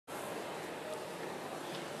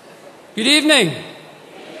Good evening.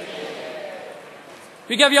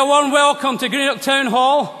 We give you a warm welcome to Greenock Town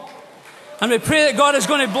Hall, and we pray that God is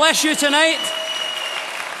going to bless you tonight.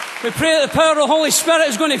 We pray that the power of the Holy Spirit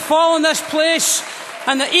is going to fall in this place,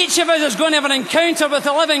 and that each of us is going to have an encounter with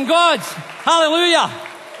the living God. Hallelujah.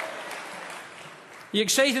 You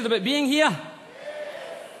excited about being here?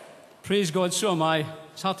 Praise God, so am I.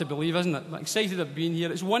 It's hard to believe, isn't it? I'm excited about being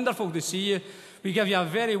here. It's wonderful to see you. We give you a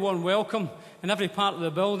very warm welcome in every part of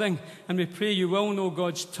the building, and we pray you will know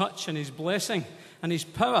God's touch and His blessing and His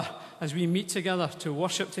power as we meet together to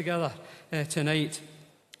worship together tonight.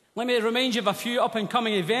 Let me remind you of a few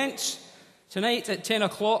up-and-coming events. Tonight at 10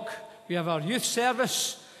 o'clock, we have our youth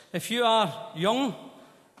service. If you are young,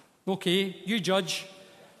 okay, you judge.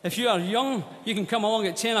 If you are young, you can come along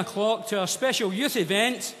at 10 o'clock to our special youth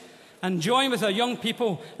event and join with our young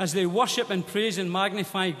people as they worship and praise and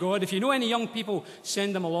magnify God. If you know any young people,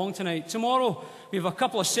 send them along tonight. Tomorrow, we have a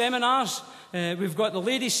couple of seminars. We've got the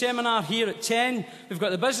ladies' seminar here at 10. We've got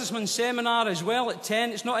the businessman's seminar as well at 10.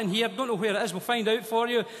 It's not in here. Don't know where it is. We'll find out for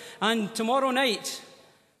you. And tomorrow night,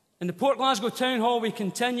 in the Port Glasgow Town Hall, we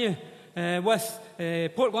continue with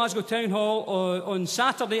Port Glasgow Town Hall on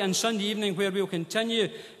Saturday and Sunday evening, where we'll continue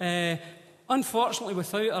unfortunately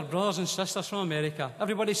without our brothers and sisters from America.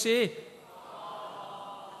 Everybody say?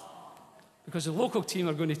 Because the local team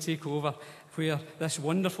are going to take over where this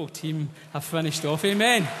wonderful team have finished off.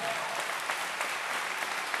 Amen.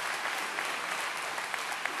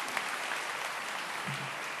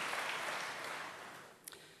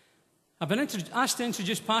 I've been asked to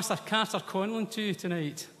introduce Pastor Carter Conlon to you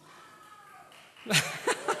tonight.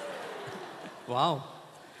 Wow.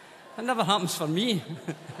 That never happens for me.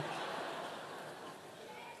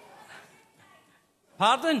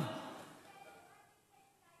 Pardon?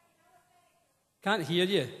 Can't hear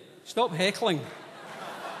you. Stop heckling.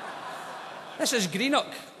 This is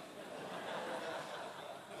Greenock.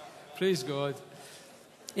 Praise God.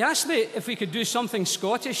 He asked me if we could do something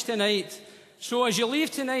Scottish tonight. So as you leave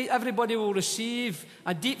tonight, everybody will receive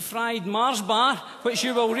a deep-fried Mars bar, which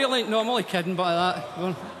you will really... No, I'm only kidding about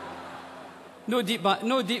that.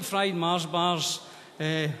 No deep-fried Mars bars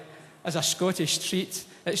as a Scottish treat.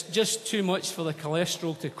 It's just too much for the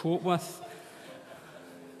cholesterol to cope with.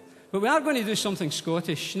 But we are going to do something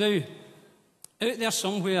Scottish. Now, out there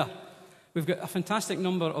somewhere, we've got a fantastic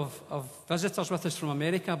number of visitors with us from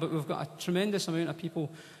America, but we've got a tremendous amount of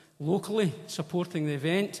people locally supporting the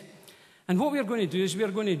event. And what we're going to do is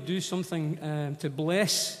we're going to do something to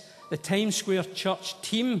bless the Times Square Church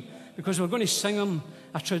team, because we're going to sing them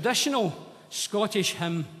a traditional Scottish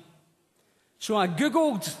hymn. So I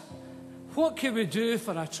Googled, what could we do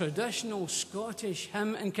for a traditional Scottish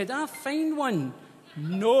hymn? And could I find one?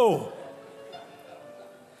 No.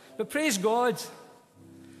 But praise God,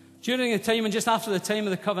 during the time and just after the time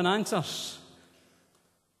of the Covenanters,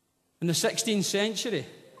 in the 16th century,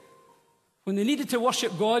 when they needed to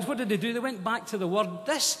worship God, what did they do? They went back to the Word.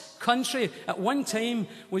 This country at one time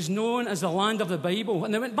was known as the land of the Bible.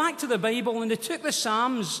 And they went back to the Bible and they took the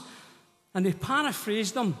Psalms and they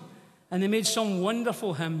paraphrased them and they made some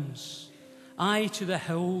wonderful hymns. I to the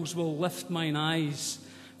hills will lift mine eyes,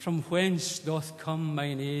 from whence doth come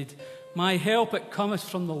mine aid. My help it cometh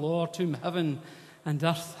from the Lord, whom heaven and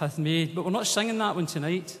earth hath made. But we're not singing that one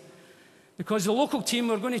tonight, because the local team,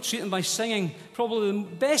 we're going to treat them by singing probably the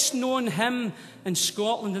best known hymn in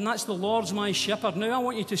Scotland, and that's The Lord's My Shepherd. Now I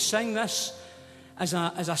want you to sing this as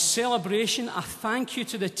a celebration, a thank you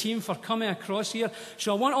to the team for coming across here.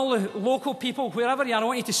 So I want all the local people, wherever you are, I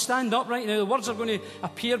want you to stand up right now. The words are going to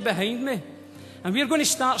appear behind me. And we're going to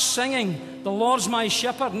start singing The Lord's My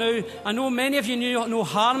Shepherd. Now, I know many of you know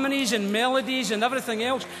harmonies and melodies and everything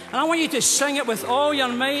else, and I want you to sing it with all your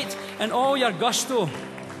might and all your gusto.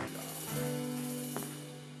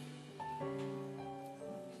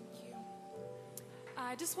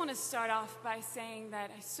 I just want to start off by saying that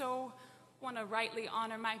I so want to rightly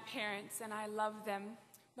honor my parents, and I love them.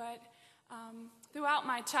 But throughout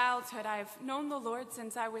my childhood, I've known the Lord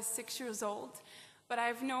since I was 6 years old. But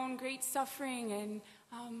I've known great suffering and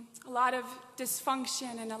a lot of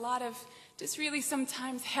dysfunction and a lot of just really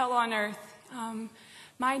sometimes hell on earth.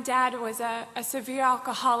 My dad was a severe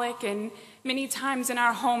alcoholic, and many times in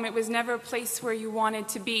our home it was never a place where you wanted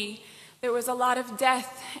to be. There was a lot of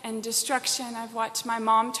death and destruction. I've watched my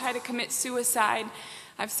mom try to commit suicide.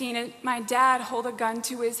 I've seen my dad hold a gun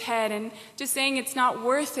to his head and just saying it's not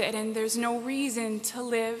worth it and there's no reason to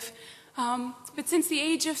live. But since the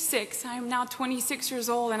age of 6, I am now 26 years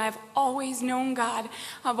old, and I've always known God.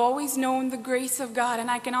 I've always known the grace of God, and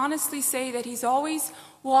I can honestly say that He's always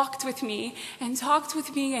walked with me and talked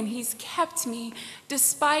with me, and he's kept me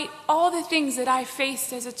despite all the things that I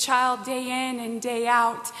faced as a child day in and day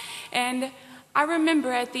out. And I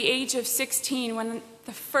remember at the age of 16 when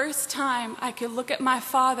the first time I could look at my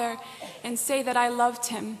father and say that I loved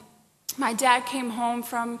him. My dad came home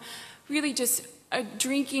from really just a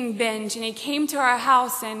drinking binge, and he came to our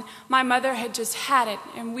house, and my mother had just had it,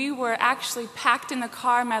 and we were actually packed in the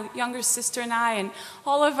car, my younger sister and I, and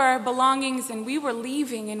all of our belongings, and we were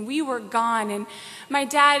leaving, and we were gone. And my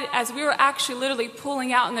dad, as we were actually literally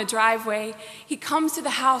pulling out in the driveway, he comes to the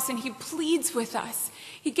house and he pleads with us.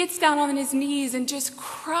 He gets down on his knees and just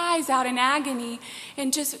cries out in agony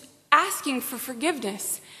and just asking for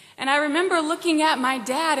forgiveness. And I remember looking at my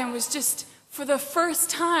dad and was just, for the first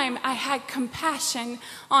time, I had compassion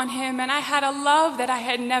on him, and I had a love that I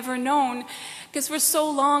had never known. Because for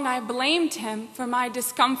so long, I blamed him for my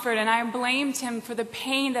discomfort, and I blamed him for the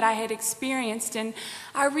pain that I had experienced. And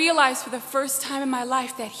I realized for the first time in my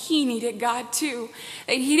life that he needed God too.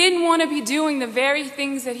 That he didn't want to be doing the very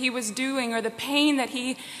things that he was doing, or the pain that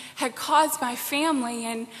he had caused my family.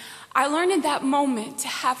 And I learned in that moment to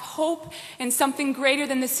have hope in something greater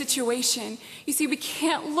than the situation. You see, we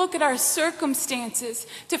can't look at our circumstances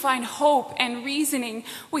to find hope and reasoning.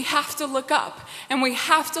 We have to look up, and we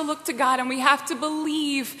have to look to God, and we have to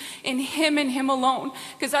believe in him and him alone.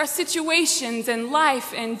 Because our situations and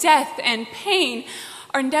life and death and pain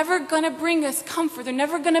are never going to bring us comfort. They're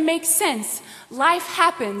never going to make sense. Life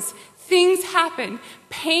happens. Things happen.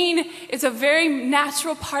 Pain is a very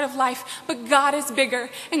natural part of life, but God is bigger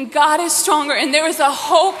and God is stronger, and there is a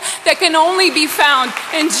hope that can only be found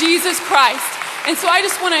in Jesus Christ. And so I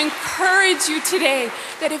just want to encourage you today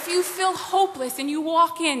that if you feel hopeless and you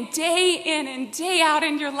walk in and day out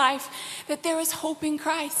in your life, that there is hope in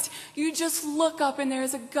Christ. You just look up and there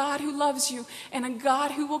is a God who loves you and a God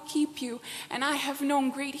who will keep you. And I have known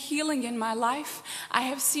great healing in my life. I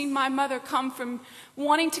have seen my mother come from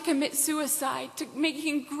wanting to commit suicide to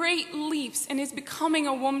making great leaps and is becoming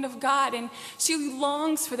a woman of God, and she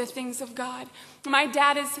longs for the things of God. My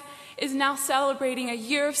dad is now celebrating a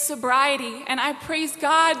year of sobriety, and I praise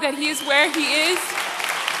God that he is where he is.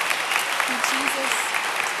 Jesus.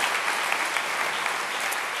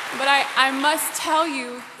 But I must tell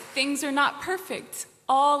you, things are not perfect.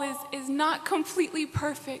 All is not completely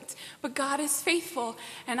perfect, but God is faithful.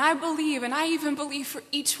 And I believe, and I even believe for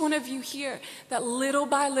each one of you here, that little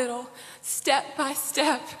by little, step by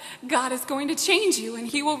step, God is going to change you, and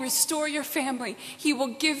he will restore your family. He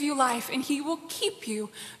will give you life, and he will keep you.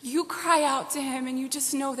 You cry out to him, and you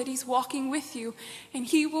just know that he's walking with you, and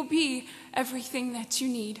he will be everything that you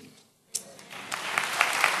need.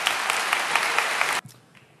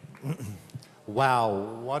 Wow,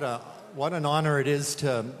 what an honor it is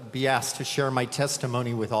to be asked to share my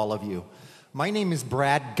testimony with all of you. My name is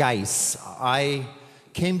Brad Geis. I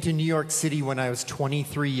came to New York City when I was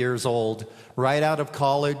 23 years old. Right out of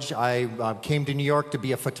college, I came to New York to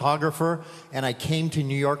be a photographer, and I came to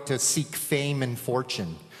New York to seek fame and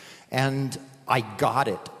fortune. And I got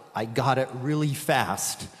it. I got it really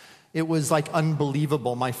fast. It was like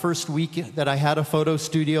unbelievable. My first week that I had a photo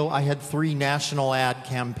studio, I had 3 national ad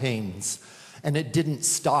campaigns. And it didn't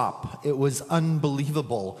stop. It was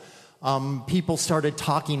unbelievable. People started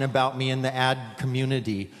talking about me in the ad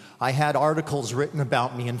community. I had articles written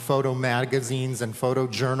about me in photo magazines and photo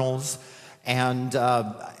journals. And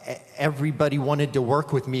everybody wanted to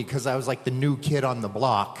work with me because I was like the new kid on the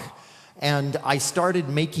block. And I started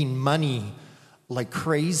making money like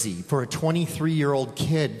crazy. For a 23-year-old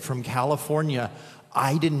kid from California,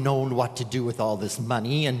 I didn't know what to do with all this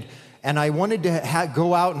money. And I wanted to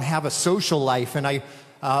go out and have a social life, and I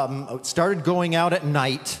started going out at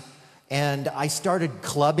night, and I started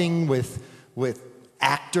clubbing with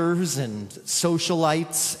actors and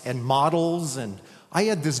socialites and models, and I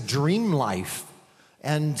had this dream life.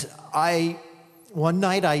 And one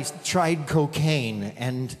night I tried cocaine,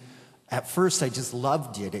 and at first I just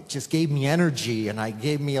loved it. It just gave me energy, and it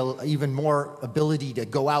gave me even more ability to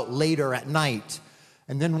go out later at night.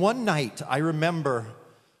 And then one night, I remember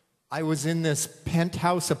I was in this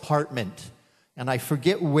penthouse apartment, and I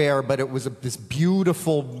forget where, but it was this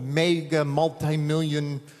beautiful, mega,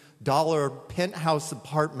 multi-million-dollar penthouse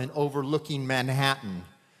apartment overlooking Manhattan.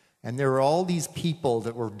 And there were all these people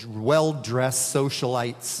that were well-dressed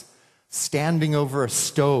socialites standing over a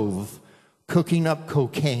stove, cooking up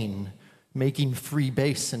cocaine, making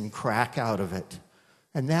freebase and crack out of it.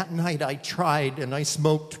 And that night I tried, and I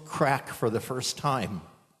smoked crack for the first time.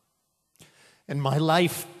 And my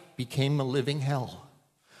life became a living hell.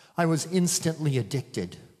 I was instantly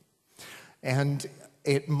addicted. And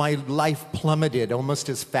my life plummeted almost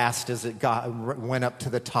as fast as it went up to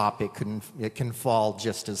the top. It can fall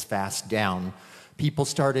just as fast down. People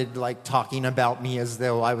started like talking about me as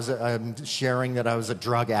though I was sharing that I was a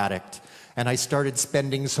drug addict. And I started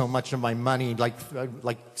spending so much of my money, like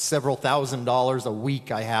several $1,000s a week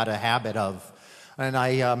I had a habit of. And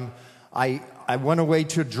I went away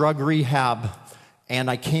to drug rehab, and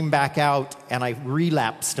I came back out, and I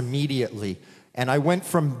relapsed immediately. And I went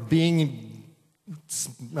from being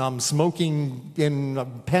smoking in a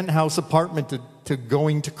penthouse apartment to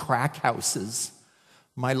going to crack houses.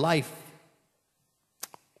 My life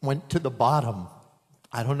went to the bottom.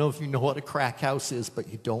 I don't know if you know what a crack house is, but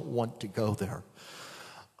you don't want to go there.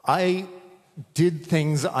 I did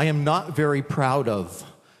things I am not very proud of.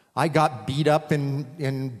 I got beat up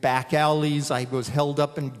in back alleys. I was held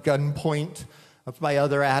up in gunpoint by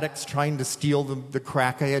other addicts trying to steal the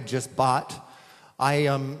crack I had just bought. I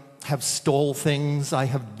have stole things. I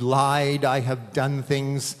have lied. I have done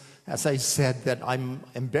things, as I said, that I'm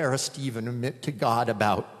embarrassed to even admit to God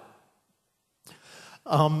about.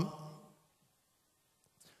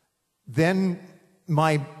 Then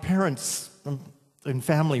my parents and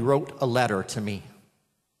family wrote a letter to me.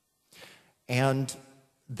 And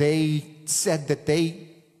they said that they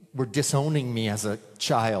were disowning me as a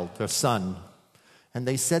child, a son. And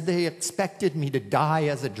they said they expected me to die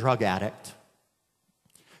as a drug addict.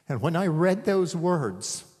 And when I read those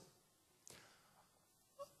words,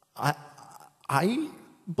 I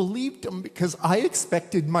believed them because I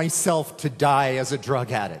expected myself to die as a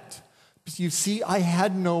drug addict. Because you see, I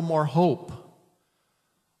had no more hope.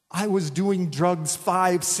 I was doing drugs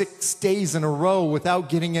 5-6 days in a row without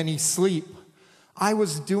getting any sleep. I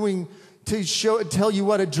was doing, tell you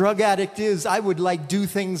what a drug addict is, I would do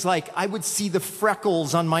things like, I would see the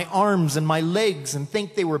freckles on my arms and my legs and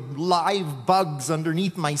think they were live bugs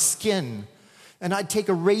underneath my skin. And I'd take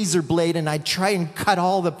a razor blade and I'd try and cut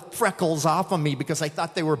all the freckles off of me because I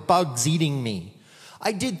thought they were bugs eating me.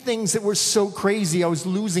 I did things that were so crazy, I was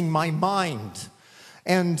losing my mind.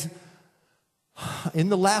 And in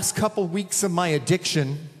the last couple weeks of my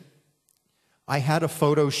addiction, I had a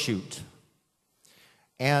photo shoot.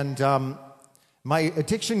 And my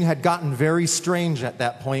addiction had gotten very strange at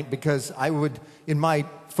that point because I would, in my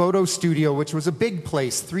photo studio, which was a big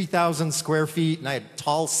place, 3,000 square feet, and I had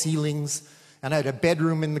tall ceilings, and I had a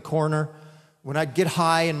bedroom in the corner. When I'd get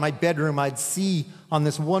high in my bedroom, I'd see on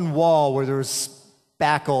this one wall where there was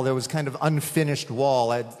spackle, there was kind of unfinished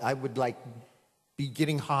wall. I would be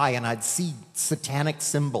getting high and I'd see satanic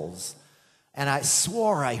symbols. And I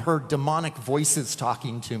swore I heard demonic voices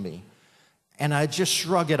talking to me. And I'd just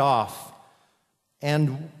shrug it off.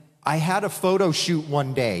 And I had a photo shoot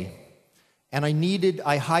one day. And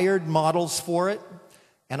I hired models for it.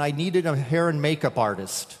 And I needed a hair and makeup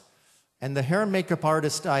artist. And the hair and makeup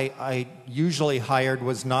artist I usually hired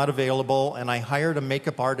was not available, and I hired a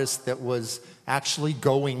makeup artist that was actually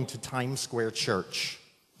going to Times Square Church.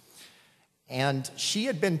 And she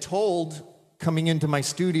had been told, coming into my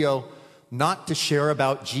studio, not to share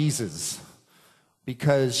about Jesus,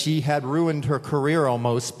 because she had ruined her career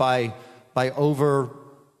almost by over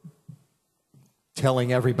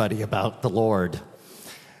telling everybody about the Lord.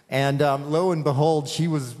 And lo and behold, she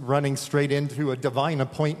was running straight into a divine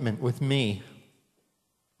appointment with me.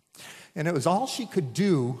 And it was all she could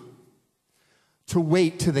do to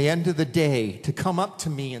wait to the end of the day to come up to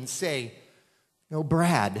me and say,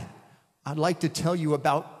 Brad, I'd like to tell you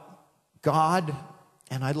about God,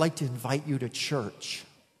 and I'd like to invite you to church.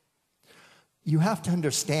 You have to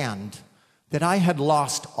understand that I had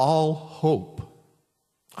lost all hope.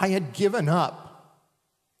 I had given up.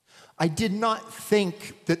 I did not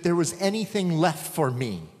think that there was anything left for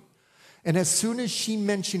me. And as soon as she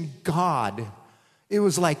mentioned God, it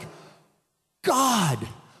was like, God,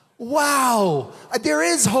 wow, there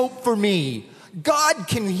is hope for me. God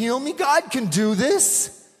can heal me. God can do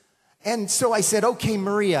this. And so I said, okay,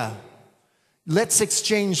 Maria, let's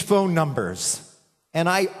exchange phone numbers. And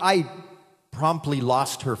I promptly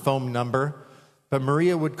lost her phone number, but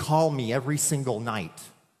Maria would call me every single night,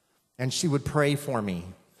 and she would pray for me.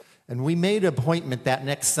 And we made an appointment that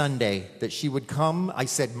next Sunday that she would come. I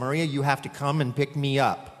said, Maria, you have to come and pick me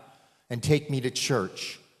up and take me to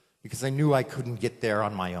church, because I knew I couldn't get there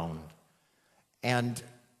on my own. And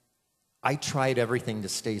I tried everything to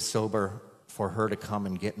stay sober for her to come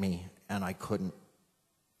and get me, and I couldn't.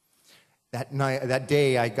 That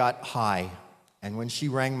day I got high, and when she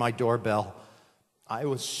rang my doorbell, I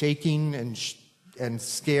was shaking and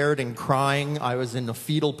scared and crying. I was in a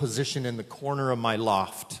fetal position in the corner of my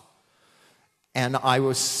loft. And I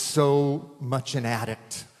was so much an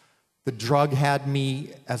addict. The drug had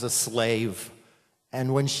me as a slave,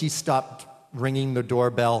 And when she stopped ringing the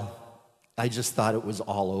doorbell, I just thought it was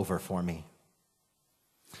all over for me.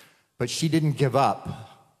 But she didn't give up.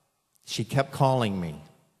 She kept calling me.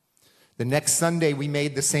 The next Sunday, we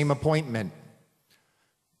made the same appointment.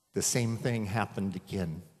 The same thing happened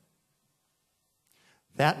again.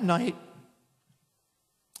 That night,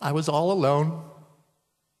 I was all alone.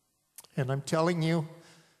 And I'm telling you,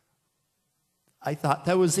 I thought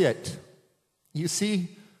that was it. You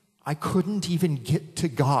see, I couldn't even get to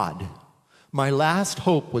God. My last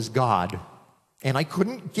hope was God, and I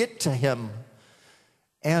couldn't get to him.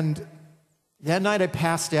 And that night I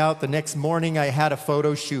passed out. The next morning I had a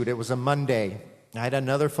photo shoot. It was a Monday. I had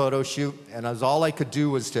another photo shoot, and all I could do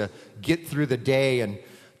was to get through the day and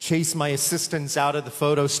chase my assistants out of the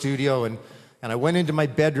photo studio. And I went into my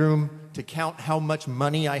bedroom to count how much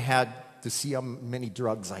money I had to see how many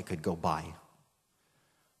drugs I could go buy.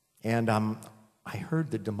 And I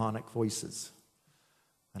heard the demonic voices.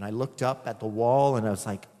 And I looked up at the wall, and I was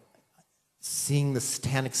like seeing the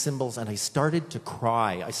satanic symbols, and I started to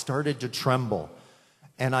cry. I started to tremble.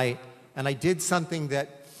 And I did something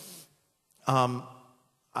that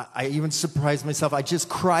I even surprised myself. I just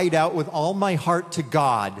cried out with all my heart to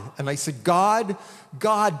God. And I said, God,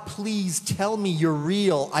 please tell me you're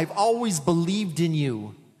real. I've always believed in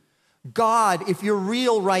you. God, if you're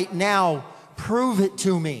real right now, prove it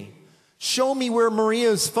to me. Show me where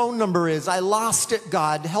Maria's phone number is. I lost it,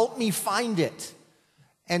 God. Help me find it.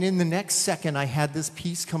 And in the next second, I had this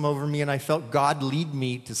peace come over me, and I felt God lead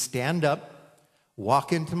me to stand up,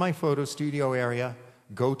 walk into my photo studio area,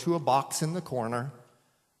 go to a box in the corner.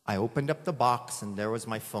 I opened up the box, and there was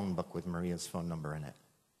my phone book with Maria's phone number in it.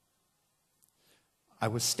 I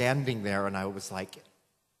was standing there, and I was like,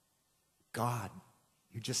 God,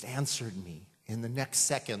 you just answered me. In the next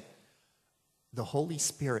second, the Holy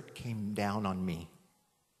Spirit came down on me.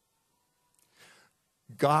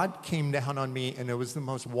 God came down on me, and it was the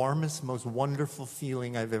most warmest, most wonderful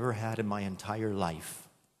feeling I've ever had in my entire life.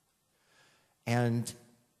 And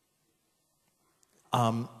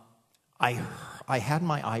I had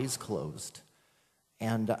my eyes closed,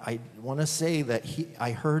 and I want to say that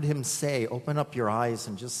I heard him say, open up your eyes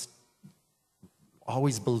and just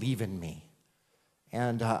always believe in me.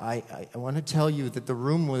 And I want to tell you that the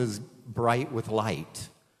room was bright with light,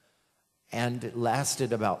 and it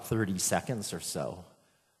lasted about 30 seconds or so.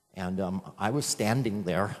 And I was standing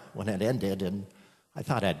there when it ended, and I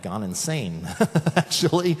thought I'd gone insane,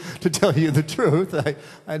 actually, to tell you the truth.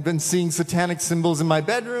 I'd been seeing satanic symbols in my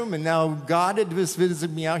bedroom, and now God had just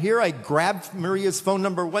visited me out here. I grabbed Maria's phone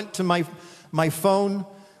number, went to my phone,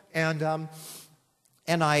 and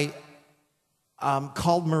I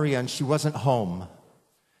called Maria, and she wasn't home.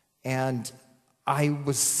 And I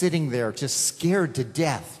was sitting there just scared to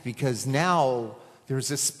death, because now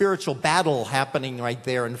there's a spiritual battle happening right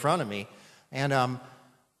there in front of me. And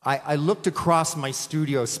I looked across my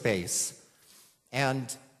studio space,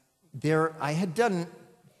 and there I had done,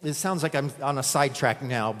 it sounds like I'm on a sidetrack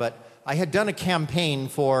now, but I had done a campaign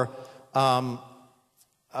for, I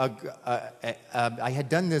had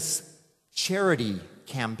done this charity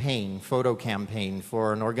campaign, photo campaign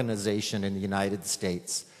for an organization in the United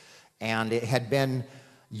States. And it had been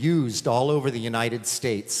used all over the United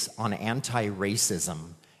States on anti-racism.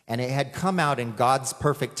 And it had come out in God's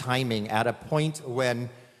perfect timing at a point when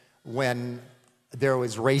there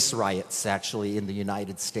was race riots, actually, in the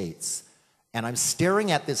United States. And I'm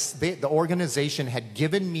staring at this. The organization had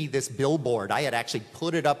given me this billboard. I had actually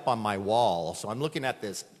put it up on my wall. So I'm looking at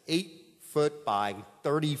this 8-foot by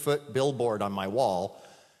 30-foot billboard on my wall.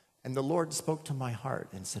 And the Lord spoke to my heart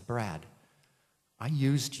and said, Brad, I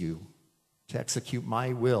used you to execute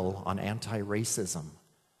my will on anti-racism.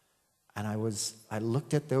 And I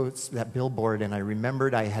looked at that billboard, and I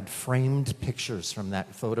remembered I had framed pictures from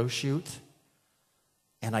that photo shoot.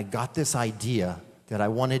 And I got this idea that I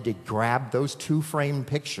wanted to grab those 2 framed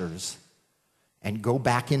pictures and go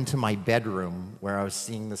back into my bedroom where I was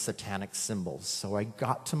seeing the satanic symbols. So I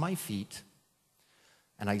got to my feet,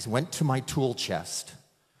 and I went to my tool chest.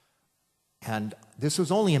 And this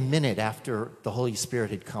was only a minute after the Holy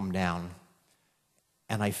Spirit had come down.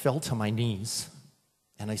 And I fell to my knees,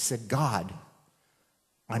 and I said, God,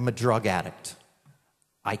 I'm a drug addict.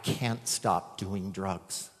 I can't stop doing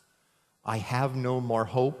drugs. I have no more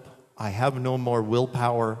hope. I have no more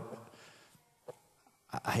willpower.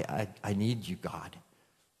 I need you, God.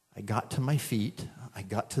 I got to my feet. I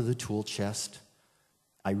got to the tool chest.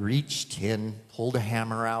 I reached in, pulled a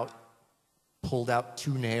hammer out, pulled out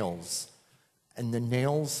 2 nails. And the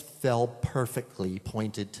nails fell perfectly,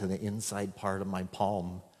 pointed to the inside part of my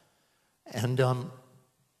palm. And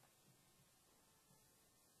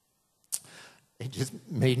it just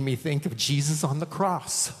made me think of Jesus on the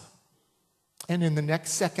cross. And in the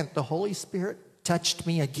next second, the Holy Spirit touched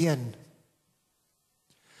me again.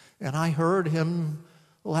 And I heard him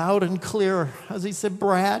loud and clear as he said,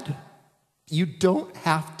 Brad, you don't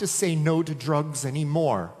have to say no to drugs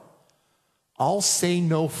anymore. I'll say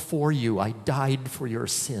no for you. I died for your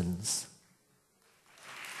sins.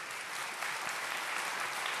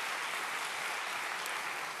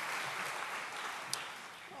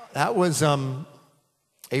 That was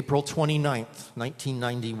April 29th,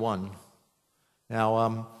 1991.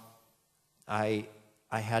 Now, I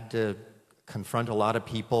had to confront a lot of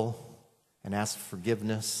people and ask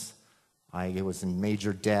forgiveness. I was in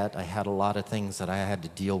major debt. I had a lot of things that I had to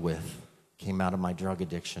deal with. Came out of my drug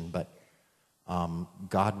addiction, but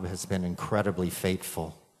God has been incredibly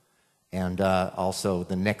faithful. And also,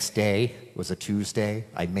 the next day was a Tuesday.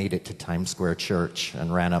 I made it to Times Square Church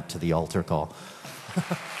and ran up to the altar call.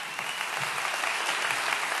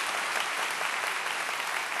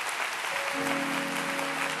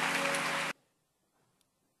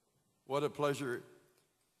 What a pleasure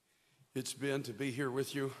it's been to be here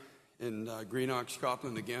with you in Greenock,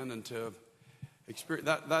 Scotland again, and to experience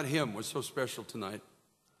that hymn was so special tonight.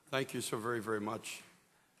 Thank you so very, very much.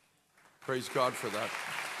 Praise God for that.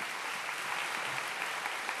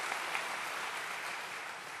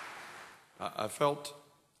 I felt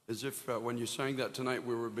as if when you sang that tonight,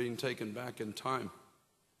 we were being taken back in time.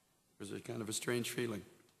 It was a kind of a strange feeling.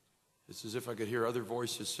 It's as if I could hear other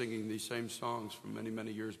voices singing these same songs from many,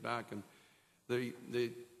 many years back. And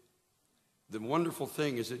the wonderful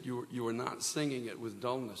thing is that you were not singing it with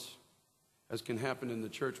dullness, as can happen in the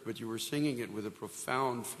church, but you were singing it with a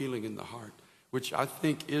profound feeling in the heart, which I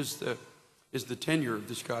think is the tenure of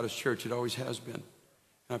the Scottish church. It always has been.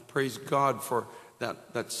 And I praise God for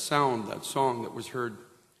that sound, that song that was heard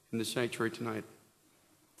in the sanctuary tonight.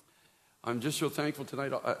 I'm just so thankful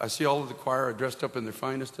tonight. I see all of the choir are dressed up in their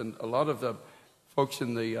finest, and a lot of the folks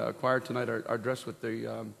in the choir tonight are dressed with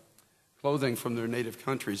the clothing from their native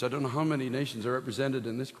countries. I don't know how many nations are represented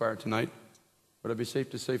in this choir tonight. Would I be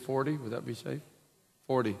safe to say 40? Would that be safe?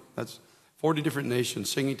 40. That's 40 different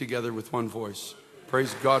nations singing together with one voice.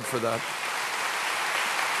 Praise God for that.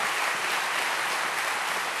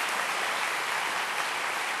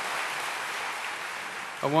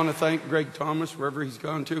 I want to thank Greg Thomas, wherever he's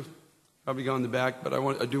gone to. Probably gone in the back, but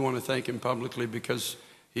I do want to thank him publicly because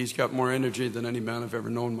he's got more energy than any man I've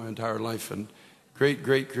ever known my entire life, and great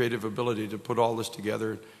creative ability to put all this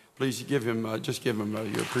together. Please give him, your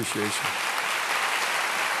appreciation.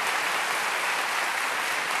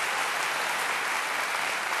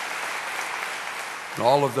 And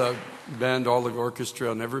all of the band, all the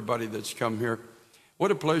orchestra, and everybody that's come here.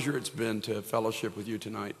 What a pleasure it's been to fellowship with you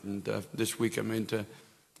tonight, and this week and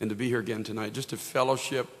to be here again tonight, just to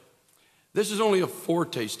fellowship. This is only a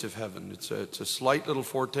foretaste of heaven. It's a slight little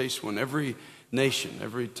foretaste when every nation,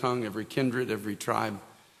 every tongue, every kindred, every tribe,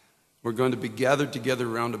 we're going to be gathered together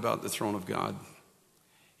round about the throne of God.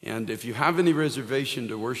 And if you have any reservation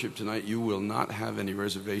to worship tonight, you will not have any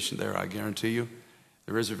reservation there, I guarantee you.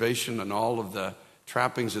 The reservation and all of the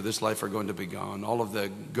trappings of this life are going to be gone. All of the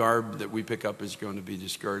garb that we pick up is going to be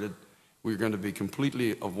discarded. We're going to be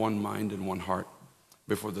completely of one mind and one heart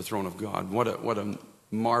before the throne of God. What a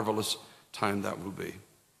marvelous time that will be.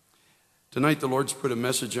 Tonight the Lord's put a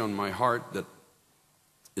message on my heart that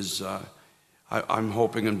is, I'm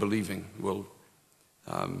hoping and believing will,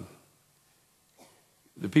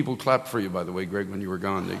 the people clapped for you, by the way, Greg, when you were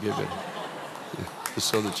gone. They gave it, just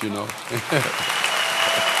so that you know.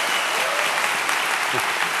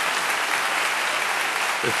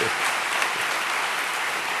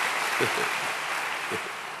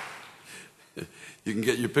 You can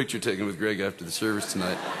get your picture taken with Greg after the service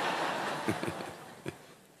tonight.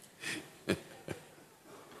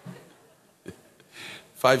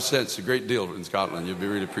 5 cents, a great deal in Scotland. You'll be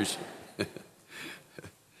really appreciative.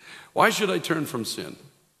 Why should I turn from sin?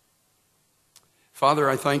 Father,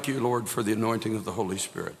 I thank you, Lord, for the anointing of the Holy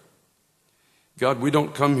Spirit. God, we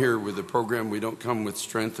don't come here with a program. We don't come with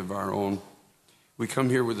strength of our own. We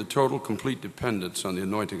come here with a total, complete dependence on the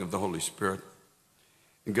anointing of the Holy Spirit.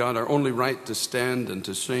 And God, our only right to stand and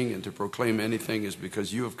to sing and to proclaim anything is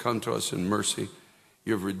because you have come to us in mercy.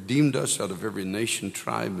 You have redeemed us out of every nation,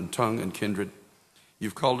 tribe, and tongue and kindred.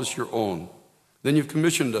 You've called us your own. Then you've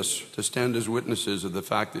commissioned us to stand as witnesses of the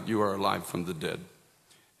fact that you are alive from the dead.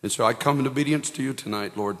 And so I come in obedience to you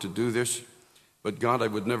tonight, Lord, to do this. But God, I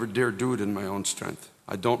would never dare do it in my own strength.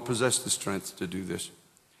 I don't possess the strength to do this.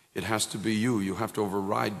 It has to be you. You have to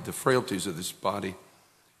override the frailties of this body,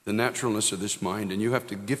 the naturalness of this mind, and you have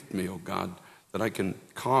to gift me, oh God, that I can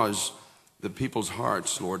cause the people's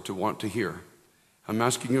hearts, Lord, to want to hear. I'm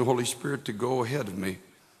asking you, Holy Spirit, to go ahead of me.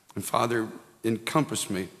 And Father, encompass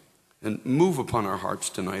me and move upon our hearts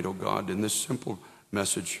tonight, oh God, in this simple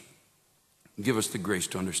message. Give us the grace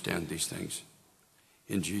to understand these things.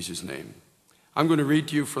 In Jesus' name. I'm going to read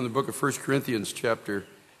to you from the book of 1 Corinthians chapter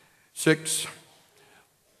 6.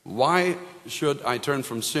 Why should I turn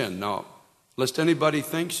from sin? Now, lest anybody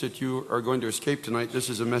thinks that you are going to escape tonight, this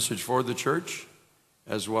is a message for the church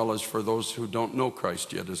as well as for those who don't know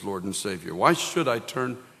Christ yet as Lord and Savior. Why should I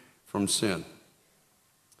turn from sin?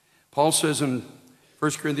 Paul says in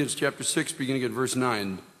 1 Corinthians chapter 6, beginning at verse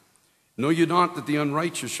 9, know ye not that the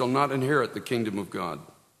unrighteous shall not inherit the kingdom of God?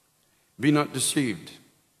 Be not deceived.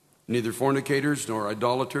 Neither fornicators, nor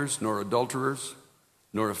idolaters, nor adulterers,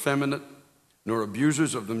 nor effeminate, nor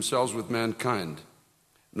abusers of themselves with mankind,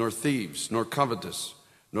 nor thieves, nor covetous,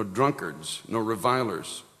 nor drunkards, nor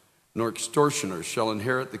revilers, nor extortioners shall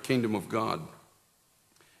inherit the kingdom of God.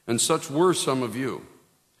 And such were some of you.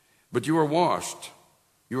 But you are washed,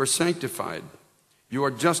 you are sanctified, you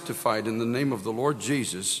are justified in the name of the Lord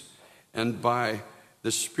Jesus and by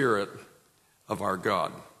the Spirit of our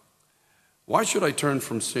God. Why should I turn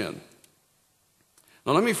from sin?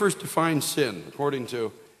 Now let me first define sin according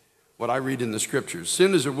to what I read in the scriptures.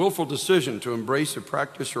 Sin is a willful decision to embrace a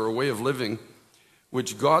practice or a way of living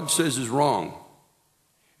which God says is wrong.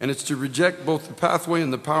 And it's to reject both the pathway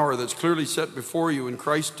and the power that's clearly set before you in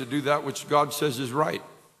Christ to do that which God says is right.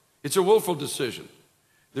 It's a willful decision.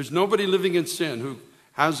 There's nobody living in sin who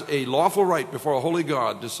has a lawful right before a holy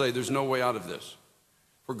God to say there's no way out of this.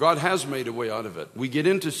 For God has made a way out of it. We get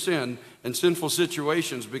into sin and sinful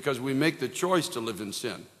situations because we make the choice to live in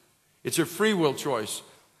sin. It's a free will choice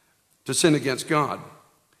to sin against God.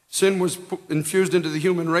 Sin was infused into the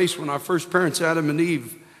human race when our first parents, Adam and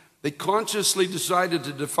Eve, they consciously decided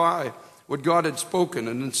to defy what God had spoken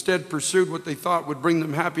and instead pursued what they thought would bring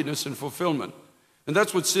them happiness and fulfillment. And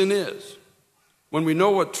that's what sin is. When we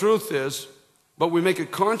know what truth is, but we make a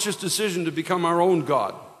conscious decision to become our own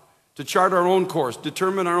God, to chart our own course,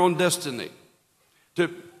 determine our own destiny,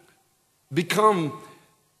 to become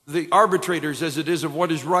the arbitrators as it is of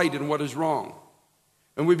what is right and what is wrong.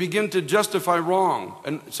 And we begin to justify wrong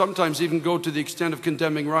and sometimes even go to the extent of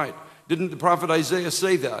condemning right. Didn't the prophet Isaiah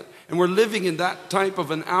say that? And we're living in that type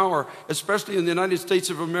of an hour, especially in the United States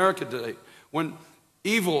of America today, when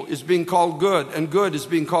evil is being called good and good is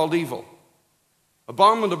being called evil.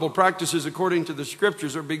 Abominable practices according to the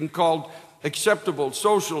scriptures are being called acceptable,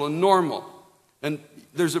 social, and normal. And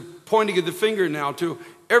there's a pointing of the finger now to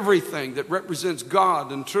everything that represents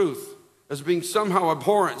God and truth as being somehow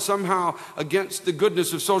abhorrent, somehow against the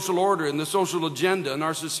goodness of social order and the social agenda in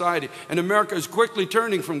our society. And America is quickly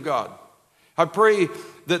turning from God. I pray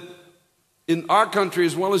that in our country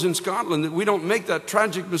as well as in Scotland that we don't make that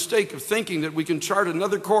tragic mistake of thinking that we can chart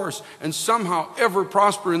another course and somehow ever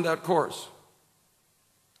prosper in that course.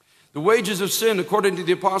 The wages of sin, according to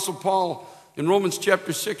the Apostle Paul in Romans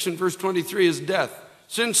chapter 6 and verse 23, is death.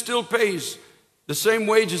 Sin still pays the same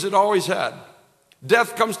wages it always had.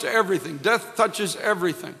 Death comes to everything. Death touches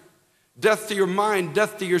everything. Death to your mind,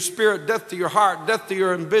 death to your spirit, death to your heart, death to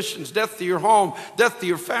your ambitions, death to your home, death to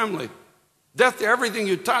your family, death to everything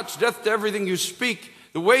you touch, death to everything you speak.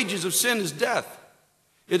 The wages of sin is death.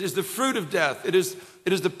 It is the fruit of death. It is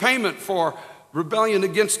the payment for rebellion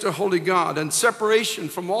against a holy God and separation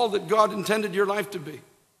from all that God intended your life to be.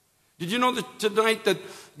 Did you know that tonight that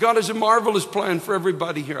God has a marvelous plan for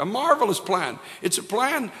everybody here? A marvelous plan. It's a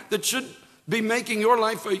plan that should be making your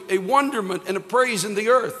life a wonderment and a praise in the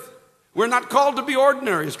earth. We're not called to be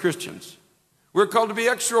ordinary as Christians. We're called to be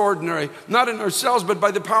extraordinary, not in ourselves, but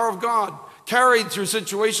by the power of God. Carried through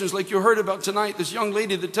situations like you heard about tonight, this young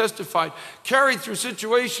lady that testified, carried through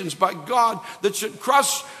situations by God that should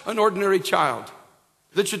crush an ordinary child,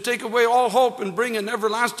 that should take away all hope and bring an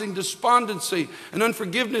everlasting despondency and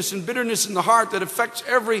unforgiveness and bitterness in the heart that affects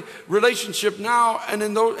every relationship now and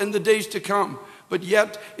in the days to come. But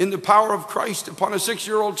yet, in the power of Christ upon a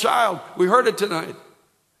 6-year-old child, we heard it tonight.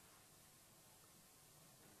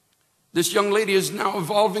 This young lady is now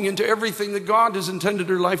evolving into everything that God has intended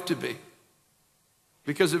her life to be,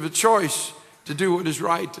 because of a choice to do what is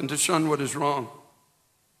right and to shun what is wrong.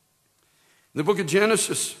 In the book of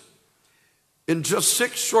Genesis, in just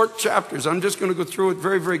 6 short chapters, I'm just going to go through it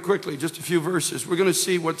very, very quickly, just a few verses. We're going to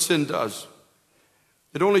see what sin does.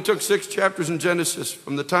 It only took 6 chapters in Genesis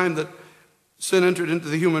from the time that sin entered into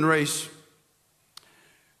the human race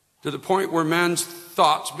to the point where man's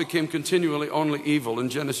thoughts became continually only evil in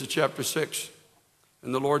Genesis chapter 6.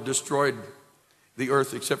 And the Lord destroyed the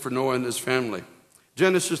earth except for Noah and his family.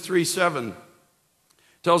 Genesis 3:7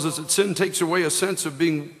 tells us that sin takes away a sense of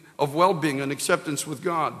well-being and acceptance with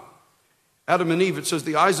God. Adam and Eve, it says,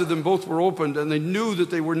 the eyes of them both were opened, and they knew that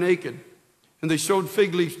they were naked. And they sewed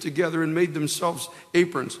fig leaves together and made themselves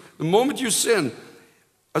aprons. The moment you sin,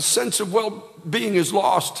 a sense of well-being is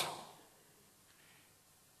lost.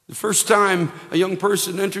 The first time a young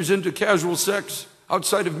person enters into casual sex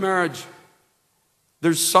outside of marriage,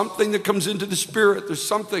 there's something that comes into the spirit. There's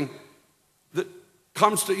something that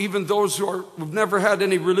comes to even those who've never had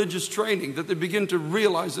any religious training, that they begin to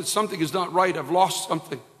realize that something is not right. I've lost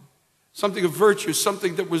something. Something of virtue,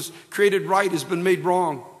 something that was created right has been made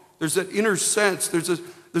wrong. There's that inner sense. There's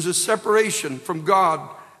a separation from God,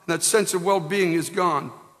 and that sense of well-being is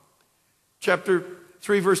gone. Chapter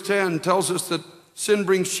 3, verse 10 tells us that sin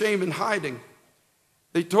brings shame and hiding.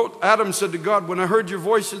 Adam said to God, when I heard your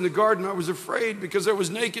voice in the garden, I was afraid because I was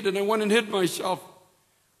naked and I went and hid myself.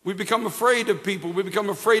 We become afraid of people. We become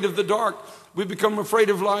afraid of the dark. We become afraid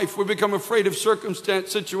of life. We become afraid of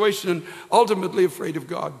circumstance, situation, and ultimately afraid of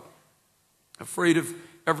God. Afraid of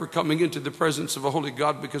ever coming into the presence of a holy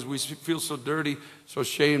God because we feel so dirty, so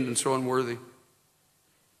ashamed, and so unworthy.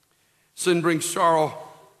 Sin brings sorrow,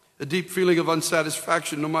 a deep feeling of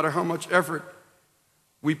unsatisfaction, no matter how much effort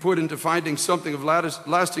we put into finding something of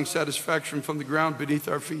lasting satisfaction from the ground beneath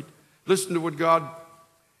our feet. Listen to what God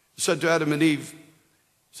said to Adam and Eve. He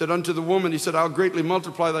said unto the woman, he said, I'll greatly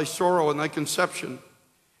multiply thy sorrow and thy conception.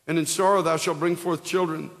 And in sorrow thou shalt bring forth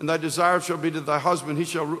children, and thy desire shall be to thy husband, he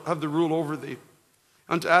shall have the rule over thee.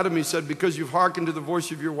 Unto Adam he said, because you've hearkened to the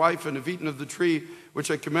voice of your wife, and have eaten of the tree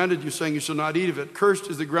which I commanded you, saying, you shall not eat of it. Cursed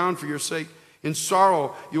is the ground for your sake. In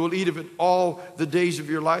sorrow you will eat of it all the days of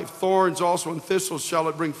your life. Thorns also and thistles shall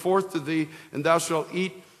it bring forth to thee, and thou shalt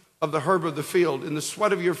eat of the herb of the field. In the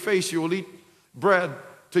sweat of your face you will eat bread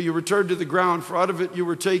till you return to the ground, for out of it you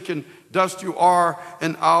were taken. Dust you are,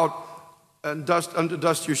 and out, and dust unto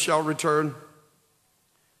dust you shall return.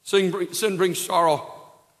 Sin brings sorrow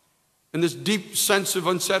and this deep sense of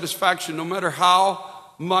unsatisfaction. No matter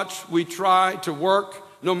how much we try to work,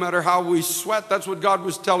 no matter how we sweat, that's what God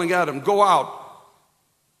was telling Adam. Go out.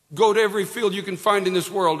 Go to every field you can find in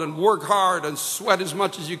this world and work hard and sweat as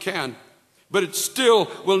much as you can. But it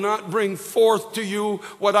still will not bring forth to you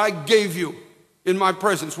what I gave you in my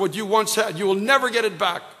presence. What you once had, you will never get it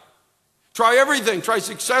back. Try everything. Try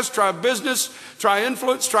success, try business, try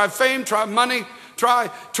influence, try fame, try money, try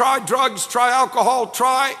drugs, try alcohol,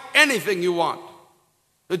 try anything you want.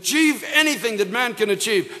 Achieve anything that man can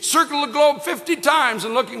achieve. Circle the globe 50 times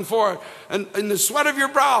and looking for it. And in the sweat of your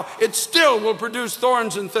brow, it still will produce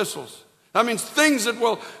thorns and thistles. That means things that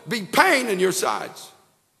will be pain in your sides.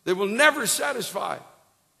 They will never satisfy.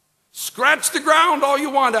 Scratch the ground all you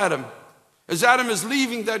want, Adam. As Adam is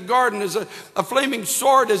leaving that garden, as a flaming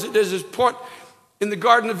sword as it is put in the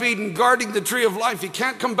Garden of Eden, guarding the tree of life. He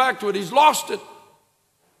can't come back to it. He's lost it.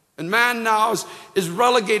 And man now is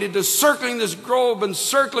relegated to circling this globe and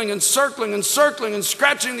circling and circling and circling and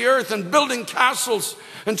scratching the earth and building castles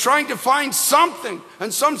and trying to find something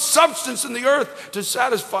and some substance in the earth to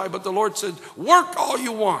satisfy. But the Lord said, work all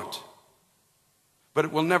you want, but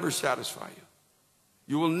it will never satisfy you.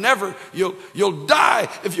 You will never, you'll die.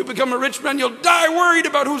 If you become a rich man, you'll die worried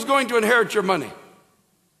about who's going to inherit your money.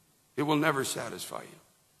 It will never satisfy you.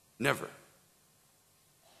 Never.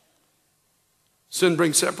 Sin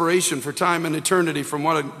brings separation for time and eternity from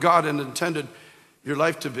what God had intended your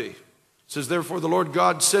life to be. It says, therefore the Lord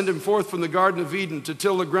God sent him forth from the Garden of Eden to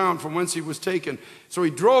till the ground from whence he was taken. So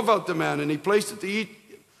he drove out the man, and he placed at the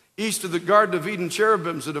east of the Garden of Eden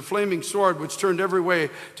cherubims and a flaming sword which turned every way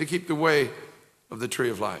to keep the way of the tree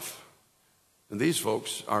of life. And these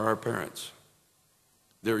folks are our parents.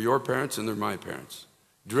 They're your parents and they're my parents,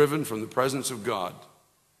 driven from the presence of God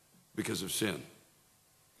because of sin.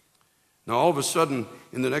 Now all of a sudden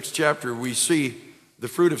in the next chapter we see the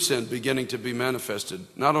fruit of sin beginning to be manifested,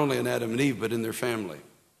 not only in Adam and Eve but in their family.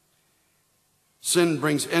 Sin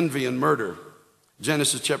brings envy and murder.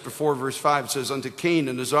 Genesis chapter 4 verse 5 says, unto Cain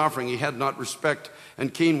and his offering he had not respect,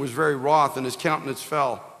 and Cain was very wroth, and his countenance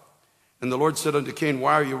fell. And the Lord said unto Cain,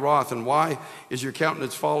 why are you wroth, and why is your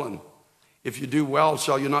countenance fallen? If you do well,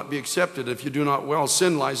 shall you not be accepted? If you do not well,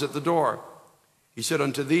 sin lies at the door. He said,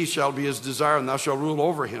 unto thee shall be his desire, and thou shalt rule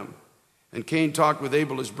over him. And Cain talked with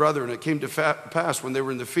Abel his brother, and it came to pass when they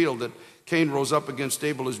were in the field that Cain rose up against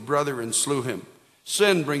Abel his brother and slew him.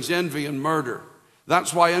 Sin brings envy and murder.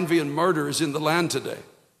 That's why envy and murder is in the land today.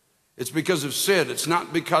 It's because of sin. It's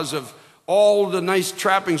not because of all the nice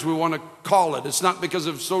trappings we want to call it. It's not because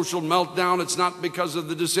of social meltdown. It's not because of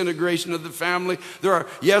the disintegration of the family.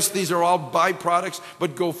 Yes, these are all byproducts,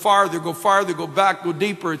 but go farther, go back, go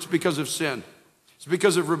deeper. It's because of sin. It's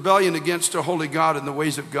because of rebellion against a holy God and the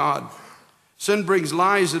ways of God. Sin brings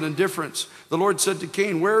lies and indifference. The Lord said to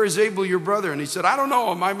Cain, where is Abel your brother? And he said, I don't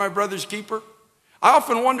know. Am I my brother's keeper? I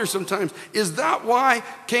often wonder sometimes, is that why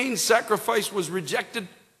Cain's sacrifice was rejected?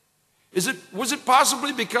 Was it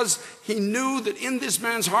possibly because he knew that in this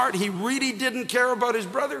man's heart he really didn't care about his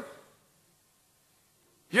brother?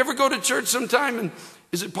 You ever go to church sometime and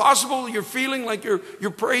is it possible you're feeling like your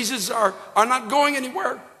praises are not going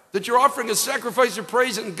anywhere? That you're offering a sacrifice of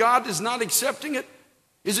praise and God is not accepting it?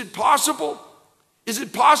 Is it possible? Is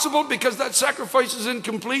it possible because that sacrifice is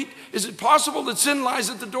incomplete? Is it possible that sin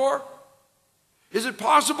lies at the door? Is it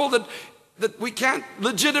possible that we can't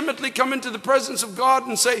legitimately come into the presence of God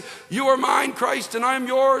and say, you are mine, Christ, and I am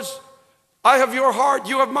yours. I have your heart,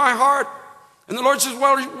 you have my heart. And the Lord says,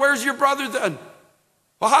 well, where's your brother then?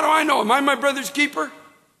 Well, how do I know? Am I my brother's keeper?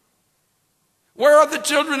 Where are the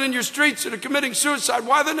children in your streets that are committing suicide?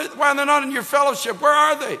 Why are they not in your fellowship? Where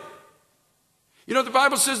are they? You know, the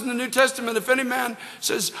Bible says in the New Testament, if any man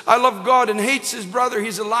says, I love God and hates his brother,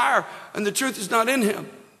 he's a liar and the truth is not in him.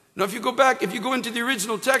 Now, if you go into the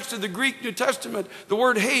original text of the Greek New Testament, the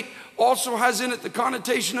word hate also has in it the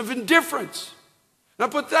connotation of indifference. Now,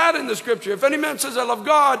 put that in the scripture. If any man says, I love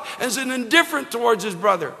God, and is indifferent towards his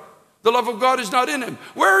brother, the love of God is not in him.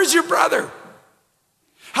 Where is your brother?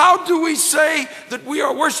 How do we say that we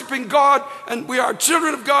are worshiping God and we are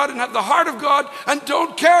children of God and have the heart of God and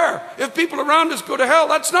don't care if people around us go to hell?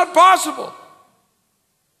 That's not possible.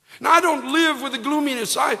 Now, I don't live with the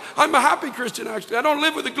gloominess. I'm a happy Christian, actually. I don't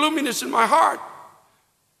live with the gloominess in my heart.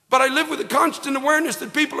 But I live with a constant awareness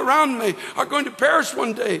that people around me are going to perish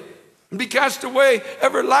one day and be cast away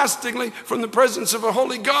everlastingly from the presence of a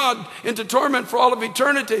holy God into torment for all of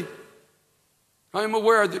eternity. I am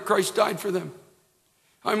aware that Christ died for them.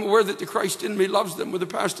 I'm aware that the Christ in me loves them with a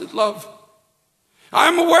passionate love.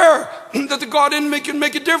 I'm aware that the God in me can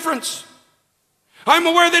make a difference. I'm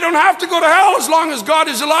aware they don't have to go to hell as long as God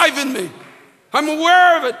is alive in me. I'm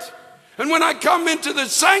aware of it. And when I come into the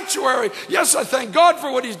sanctuary, yes, I thank God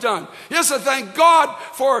for what he's done. Yes, I thank God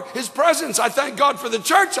for his presence. I thank God for the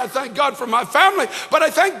church. I thank God for my family. But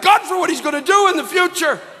I thank God for what he's going to do in the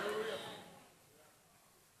future.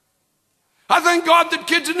 I thank God that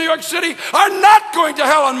kids in New York City are not going to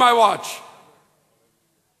hell on my watch.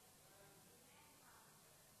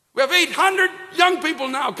 We have 800 young people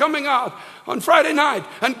now coming out on Friday night,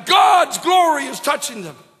 and God's glory is touching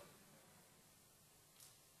them.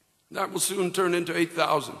 That will soon turn into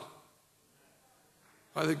 8,000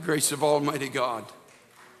 by the grace of Almighty God.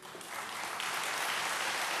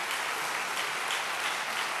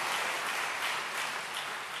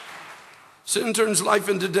 Sin turns life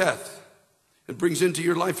into death. It brings into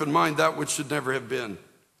your life and mind that which should never have been.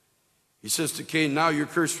 He says to Cain, now you're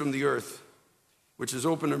cursed from the earth, which has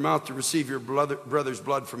opened her mouth to receive your brother's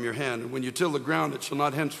blood from your hand. And when you till the ground, it shall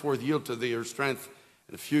not henceforth yield to thee your strength,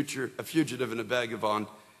 and a fugitive and a vagabond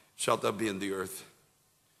shalt thou be in the earth.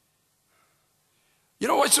 You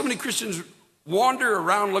know why so many Christians wander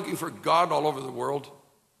around looking for God all over the world?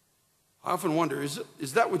 I often wonder,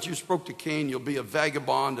 is that what you spoke to Cain? You'll be a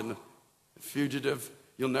vagabond and a fugitive.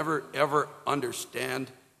 You'll never, ever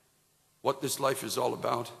understand what this life is all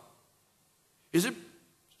about. Is it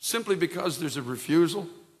simply because there's a refusal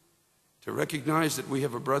to recognize that we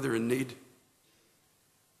have a brother in need?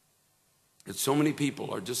 That so many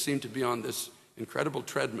people just seem to be on this incredible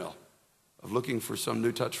treadmill of looking for some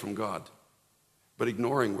new touch from God, but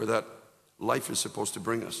ignoring where that life is supposed to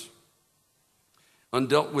bring us.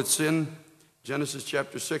 Undealt with sin, Genesis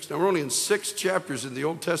chapter 6. Now, we're only in 6 chapters in the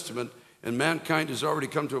Old Testament, and mankind has already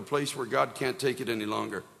come to a place where God can't take it any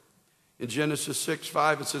longer. In Genesis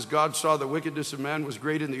 6:5, it says, God saw the wickedness of man was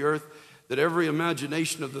great in the earth, that every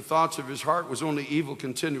imagination of the thoughts of his heart was only evil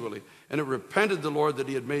continually. And it repented the Lord that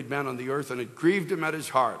he had made man on the earth, and it grieved him at his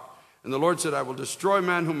heart. And the Lord said, I will destroy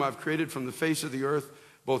man whom I've created from the face of the earth,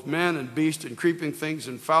 both man and beast and creeping things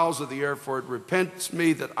and fowls of the air, for it repents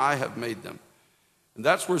me that I have made them. And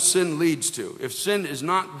that's where sin leads to. If sin is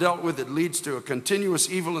not dealt with, it leads to a continuous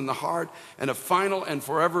evil in the heart and a final and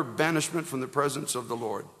forever banishment from the presence of the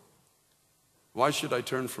Lord. Why should I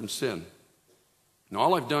turn from sin? Now,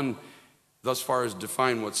 all I've done thus far is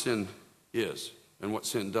define what sin is and what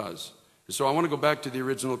sin does. And so I want to go back to the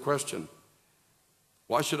original question.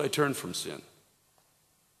 Why should I turn from sin?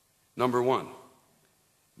 Number one,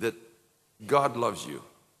 that God loves you.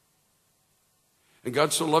 And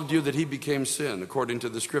God so loved you that he became sin, according to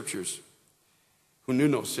the scriptures, who knew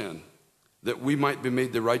no sin, that we might be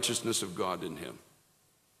made the righteousness of God in him.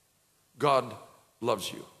 God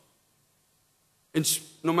loves you. And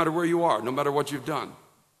no matter where you are, no matter what you've done,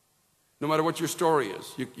 no matter what your story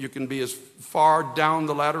is, you can be as far down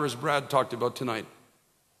the ladder as Brad talked about tonight.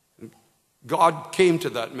 God came to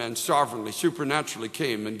that man sovereignly, supernaturally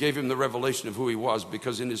came and gave him the revelation of who he was,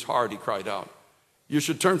 because in his heart he cried out, you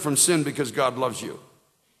should turn from sin because God loves you.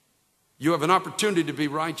 You have an opportunity to be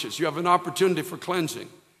righteous. You have an opportunity for cleansing.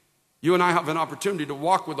 You and I have an opportunity to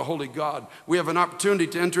walk with the Holy God. We have an opportunity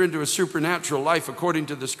to enter into a supernatural life according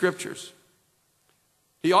to the Scriptures.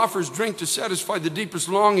 He offers drink to satisfy the deepest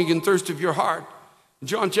longing and thirst of your heart. In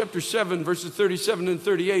John chapter 7, verses 37 and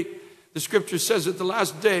 38, the Scripture says, at the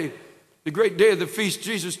last day, the great day of the feast,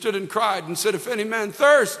 Jesus stood and cried and said, if any man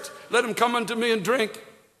thirst, let him come unto me and drink.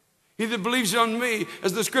 He that believes on me,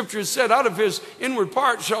 as the Scripture has said, out of his inward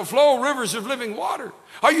parts shall flow rivers of living water.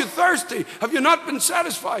 Are you thirsty? Have you not been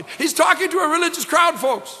satisfied? He's talking to a religious crowd,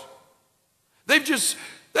 folks. They've just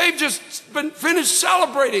been finished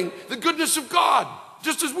celebrating the goodness of God,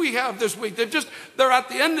 just as we have this week. They're at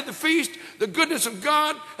the end of the feast. The goodness of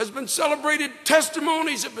God has been celebrated.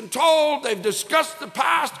 Testimonies have been told. They've discussed the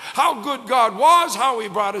past, how good God was, how he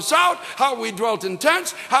brought us out, how we dwelt in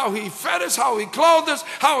tents, how he fed us, how he clothed us,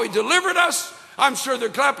 how he delivered us. I'm sure they're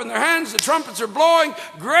clapping their hands. The trumpets are blowing.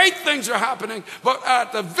 Great things are happening. But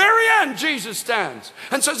at the very end, Jesus stands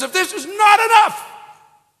and says, if this is not enough,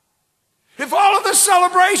 if all of this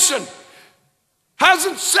celebration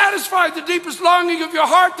hasn't satisfied the deepest longing of your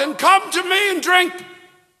heart, then come to me and drink.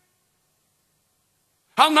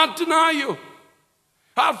 I'll not deny you.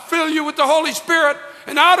 I'll fill you with the Holy Spirit,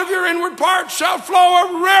 and out of your inward parts shall flow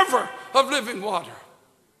a river of living water.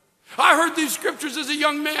 I heard these scriptures as a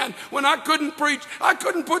young man when I couldn't preach. I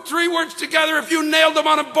couldn't put three words together if you nailed them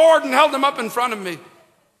on a board and held them up in front of me.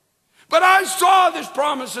 But I saw this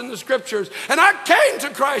promise in the scriptures, and I came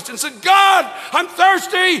to Christ and said, God, I'm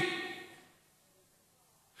thirsty.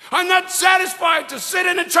 I'm not satisfied to sit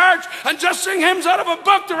in a church and just sing hymns out of a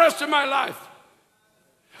book the rest of my life.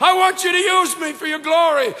 I want you to use me for your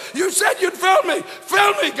glory. You said you'd fill me.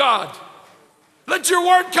 Fill me, God. Let your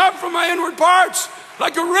word come from my inward parts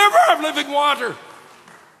like a river of living water.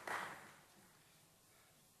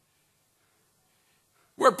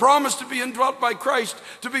 We're promised to be indwelt by Christ,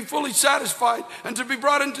 to be fully satisfied, and to be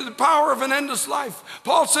brought into the power of an endless life.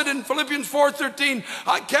 Paul said in Philippians 4:13,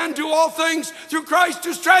 I can do all things through Christ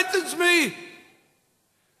who strengthens me.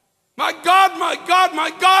 My God, my God,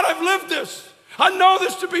 my God, I've lived this. I know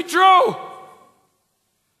this to be true.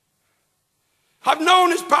 I've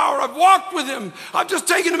known his power. I've walked with him. I've just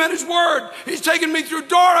taken him at his word. He's taken me through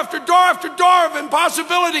door after door after door of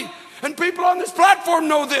impossibility. And people on this platform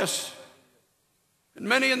know this. And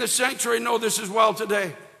many in the sanctuary know this as well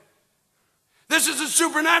today. This is a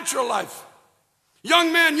supernatural life.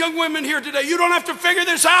 Young men, young women here today, you don't have to figure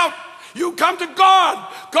this out. You come to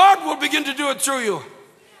God. God will begin to do it through you.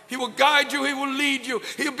 He will guide you. He will lead you.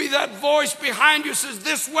 He'll be that voice behind you says,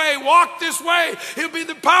 this way, walk this way. He'll be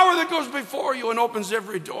the power that goes before you and opens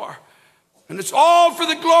every door. And it's all for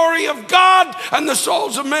the glory of God and the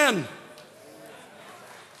souls of men.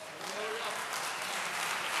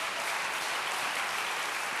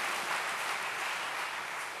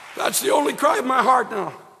 That's the only cry of my heart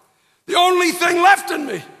now. The only thing left in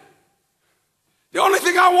me. The only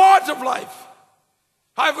thing I want of life.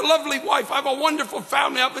 I have a lovely wife. I have a wonderful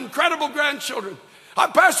family. I have incredible grandchildren. I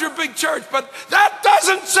pastor a big church, but that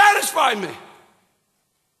doesn't satisfy me.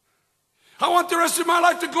 I want the rest of my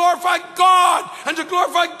life to glorify God, and to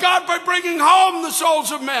glorify God by bringing home the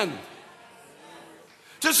souls of men.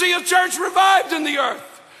 To see a church revived in the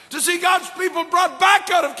earth. To see God's people brought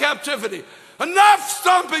back out of captivity. Enough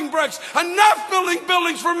stomping bricks. Enough building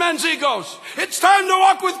buildings for men's egos. It's time to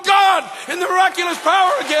walk with God in the miraculous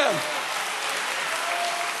power again.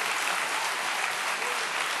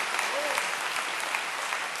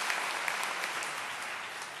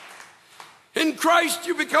 In Christ,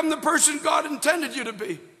 you become the person God intended you to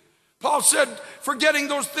be. Paul said, forgetting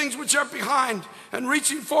those things which are behind and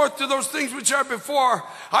reaching forth to those things which are before,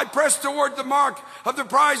 I press toward the mark of the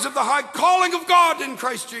prize of the high calling of God in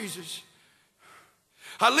Christ Jesus.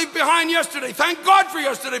 I leave behind yesterday. Thank God for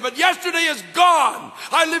yesterday, but yesterday is gone.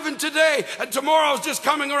 I live in today, and tomorrow's just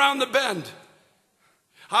coming around the bend.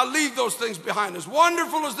 I'll leave those things behind. As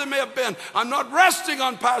wonderful as they may have been, I'm not resting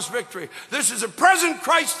on past victory. This is a present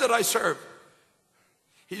Christ that I serve.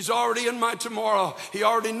 He's already in my tomorrow. He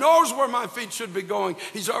already knows where my feet should be going.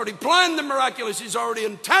 He's already planned the miraculous. He's already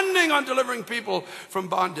intending on delivering people from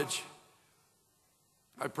bondage.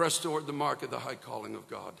 I press toward the mark of the high calling of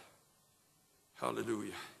God.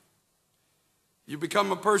 Hallelujah. You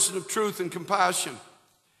become a person of truth and compassion.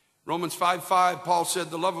 Romans 5:5, Paul said,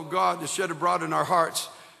 the love of God is shed abroad in our hearts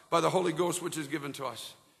by the Holy Ghost which is given to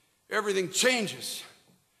us. Everything changes.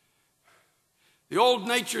 The old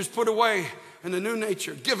nature is put away. and the new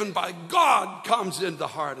nature given by God comes in the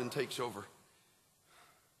heart and takes over.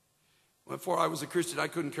 Before I was a Christian, I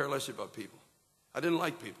couldn't care less about people. I didn't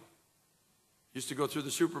like people. Used to go through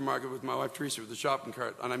the supermarket with my wife Teresa with the shopping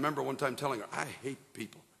cart, and I remember one time telling her, I hate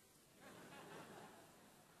people.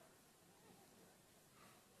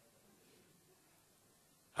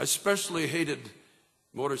 I especially hated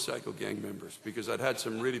motorcycle gang members because I'd had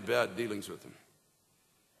some really bad dealings with them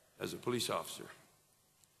as a police officer.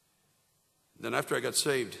 Then after I got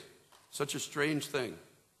saved, such a strange thing.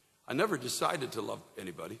 I never decided to love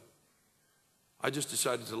anybody. I just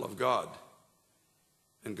decided to love God.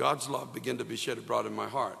 And God's love began to be shed abroad in my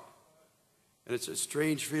heart. And it's a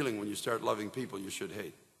strange feeling when you start loving people you should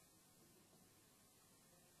hate.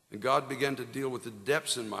 And God began to deal with the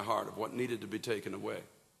depths in my heart of what needed to be taken away.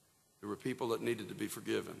 There were people that needed to be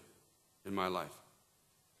forgiven in my life.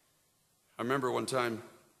 I remember one time,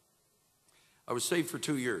 I was saved for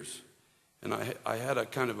 2 years. And I had a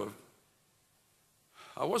kind of a,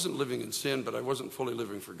 I wasn't living in sin, but I wasn't fully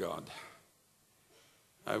living for God.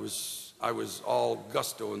 I was all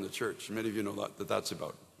gusto in the church. Many of you know what that's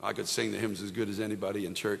about. I could sing the hymns as good as anybody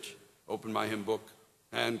in church. Open my hymn book.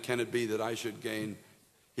 And can it be that I should gain?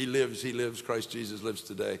 He lives, Christ Jesus lives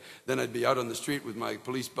today. Then I'd be out on the street with my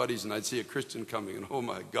police buddies and I'd see a Christian coming and oh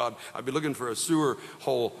my God, I'd be looking for a sewer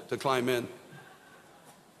hole to climb in.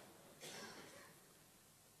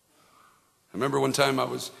 I remember one time I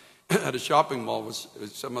was at a shopping mall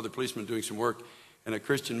with some other policeman doing some work, and a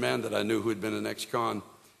Christian man that I knew who had been an ex-con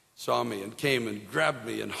saw me and came and grabbed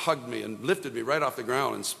me and hugged me and lifted me right off the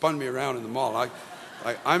ground and spun me around in the mall.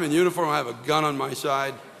 I'm in uniform, I have a gun on my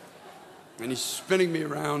side, and he's spinning me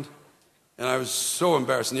around, and I was so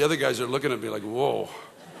embarrassed. And the other guys are looking at me like, whoa,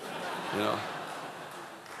 you know.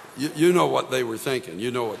 You know what they were thinking.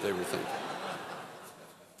 You know what they were thinking.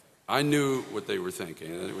 I knew what they were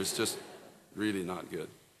thinking, and it was just really not good.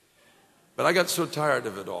 But I got so tired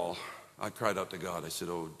of it all, I cried out to God. I said,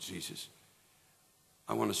 oh, Jesus,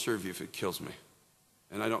 I want to serve you if it kills me.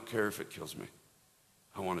 And I don't care if it kills me.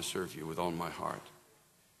 I want to serve you with all my heart.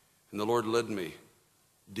 And the Lord led me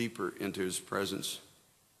deeper into his presence,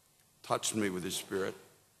 touched me with his Spirit,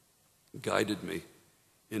 guided me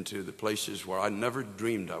into the places where I never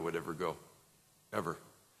dreamed I would ever go, ever.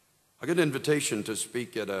 I got an invitation to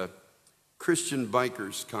speak at a Christian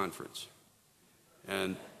bikers conference.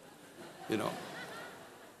 And, you know,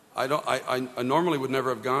 I normally would never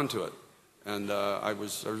have gone to it. And I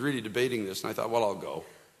was really debating this, and I thought, well, I'll go.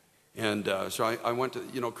 And so I went to,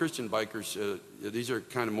 you know, Christian bikers, these are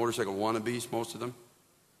kind of motorcycle wannabes, most of them.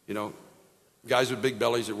 You know, guys with big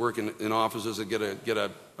bellies that work in offices that get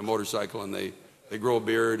a motorcycle, and they grow a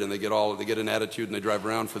beard, and they get an attitude, and they drive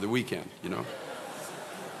around for the weekend, you know.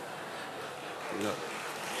 You know.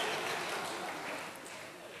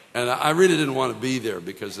 And I really didn't want to be there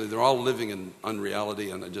because they're all living in unreality,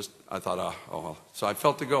 and I thought, oh. So I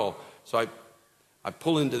felt to go. So I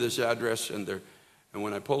pull into this address, and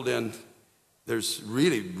when I pulled in, there's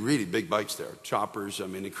really, really big bikes there, choppers, I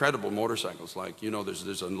mean, incredible motorcycles. Like, you know,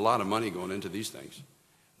 there's a lot of money going into these things.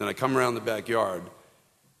 Then I come around the backyard,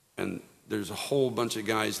 and there's a whole bunch of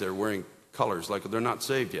guys there wearing colors, like they're not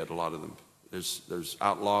saved yet, a lot of them. There's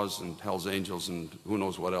outlaws and Hell's Angels and who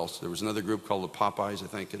knows what else. There was another group called the Popeyes, I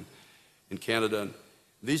think, in Canada. And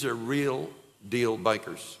these are real deal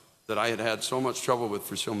bikers that I had had so much trouble with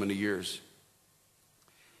for so many years.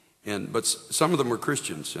 But some of them were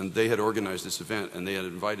Christians, and they had organized this event, and they had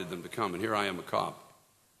invited them to come. And here I am, a cop,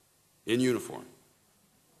 in uniform,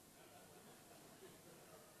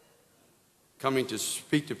 coming to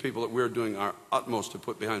speak to people that we're doing our utmost to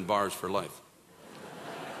put behind bars for life.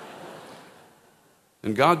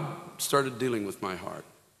 And God started dealing with my heart.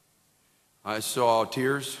 I saw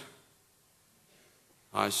tears.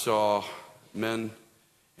 I saw men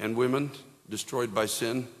and women destroyed by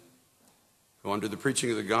sin, who under the preaching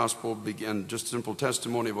of the gospel began just simple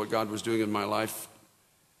testimony of what God was doing in my life.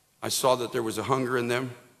 I saw that there was a hunger in them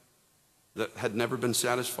that had never been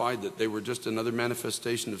satisfied, that they were just another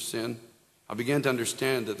manifestation of sin. I began to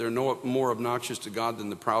understand that they're no more obnoxious to God than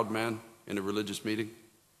the proud man in a religious meeting.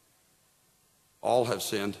 All have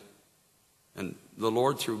sinned. And the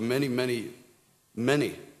Lord, through many, many,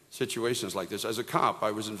 many situations like this. As a cop, I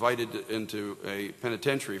was invited into a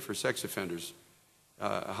penitentiary for sex offenders,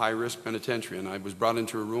 a high-risk penitentiary, and I was brought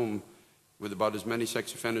into a room with about as many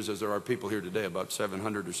sex offenders as there are people here today, about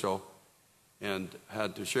 700 or so, and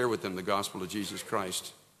had to share with them the gospel of Jesus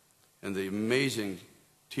Christ. And the amazing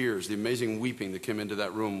tears, the amazing weeping that came into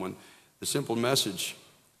that room when the simple message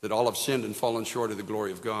that all have sinned and fallen short of the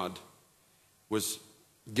glory of God was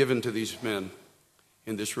given to these men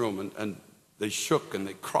in this room, and they shook and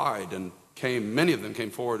they cried and many of them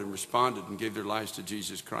came forward and responded and gave their lives to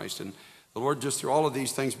Jesus Christ. And the Lord, just through all of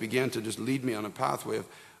these things, began to just lead me on a pathway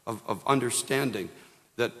of understanding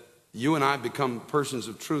that you and I become persons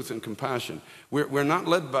of truth and compassion. We're not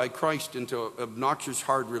led by Christ into obnoxious,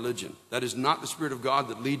 hard religion. That is not the Spirit of God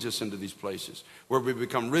that leads us into these places where we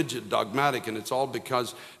become rigid, dogmatic, and it's all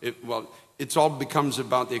because, it all becomes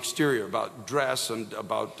about the exterior, about dress and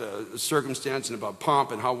about circumstance and about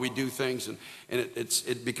pomp and how we do things. And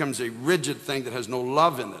it becomes a rigid thing that has no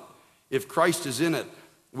love in it. If Christ is in it,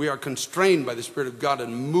 we are constrained by the Spirit of God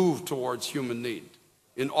and moved towards human need.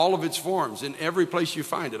 In all of its forms, in every place you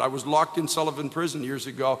find it. I was locked in Sullivan Prison years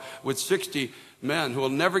ago with 60 men who will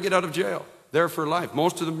never get out of jail, there for life.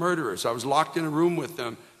 Most of them murderers. I was locked in a room with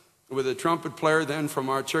them, with a trumpet player then from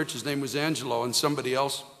our church. His name was Angelo, and somebody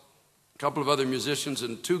else, a couple of other musicians,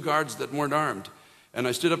 and 2 guards that weren't armed. And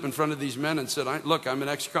I stood up in front of these men and said, look, I'm an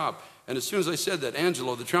ex-cop. And as soon as I said that,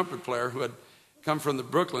 Angelo, the trumpet player who had come from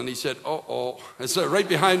Brooklyn, he said, oh. And so right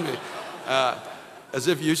behind me, as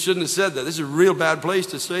if you shouldn't have said that. This is a real bad place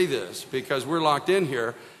to say this because we're locked in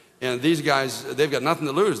here and these guys, they've got nothing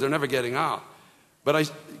to lose. They're never getting out. But I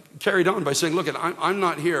carried on by saying, look, I'm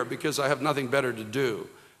not here because I have nothing better to do.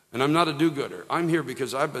 And I'm not a do-gooder. I'm here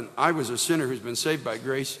because I was a sinner who's been saved by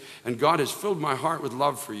grace, and God has filled my heart with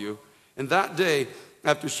love for you. And that day,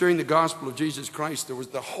 after sharing the gospel of Jesus Christ, there was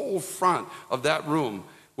the whole front of that room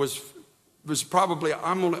was probably,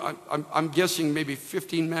 I'm guessing maybe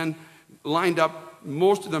 15 men lined up,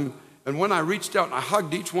 most of them. And when I reached out and I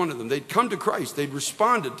hugged each one of them, they'd come to Christ. They'd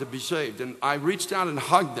responded to be saved. And I reached out and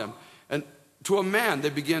hugged them. And to a man,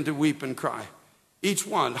 they began to weep and cry. Each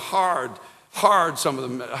one, hard, some of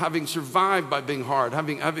them, having survived by being hard,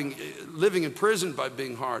 living in prison by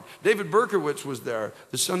being hard. David Berkowitz was there,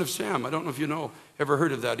 the son of Sam. I don't know if you ever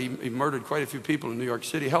heard of that. He murdered quite a few people in New York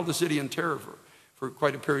City, held the city in terror for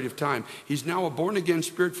quite a period of time. He's now a born-again,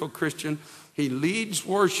 spirit-filled Christian. He leads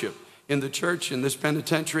worship in the church, in this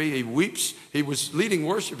penitentiary. He weeps. He was leading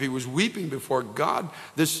worship. He was weeping before God.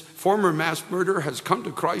 This former mass murderer has come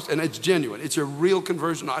to Christ, and it's genuine. It's a real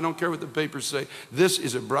conversion. I don't care what the papers say. This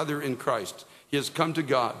is a brother in Christ. He has come to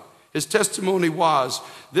God. His testimony was,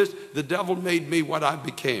 the devil made me what I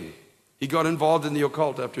became. He got involved in the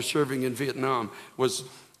occult after serving in Vietnam,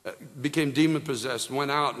 became demon-possessed,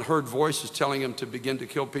 went out and heard voices telling him to begin to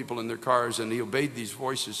kill people in their cars, and he obeyed these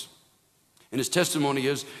voices. And his testimony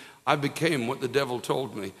is, I became what the devil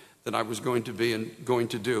told me that I was going to be and going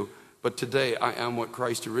to do. But today I am what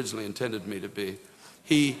Christ originally intended me to be.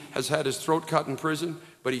 He has had his throat cut in prison,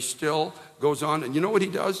 but he still goes on. And you know what he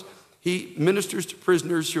does? He ministers to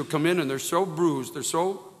prisoners who come in and they're so bruised, they're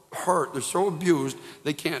so hurt, they're so abused,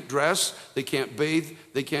 they can't dress, they can't bathe,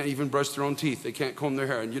 they can't even brush their own teeth, they can't comb their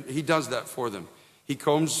hair. And he does that for them. He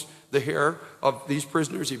combs the hair of these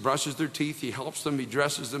prisoners. He brushes their teeth. He helps them. He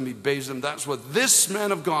dresses them. He bathes them. That's what this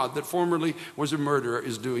man of God that formerly was a murderer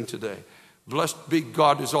is doing today. Blessed be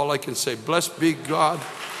God is all I can say. Blessed be God.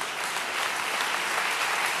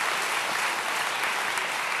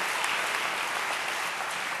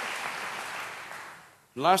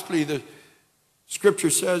 And lastly, the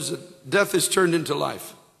scripture says that death is turned into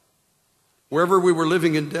life. Wherever we were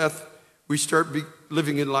living in death, we start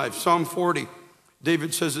living in life. Psalm 40.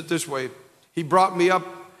 David says it this way, he brought me up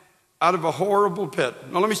out of a horrible pit.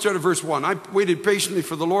 Now let me start at verse 1. I waited patiently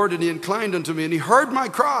for the Lord, and he inclined unto me, and he heard my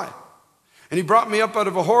cry. And he brought me up out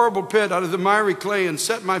of a horrible pit, out of the miry clay, and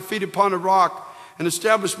set my feet upon a rock, and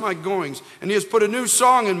established my goings. And he has put a new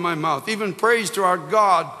song in my mouth, even praise to our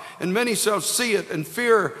God. And many shall see it, and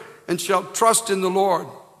fear, and shall trust in the Lord.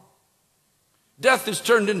 Death is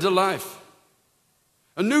turned into life.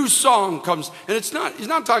 A new song comes, and he's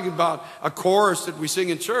not talking about a chorus that we sing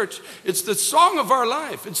in church. It's the song of our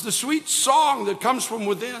life. It's the sweet song that comes from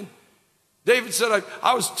within. David said,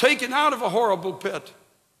 I was taken out of a horrible pit.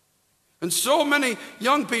 And so many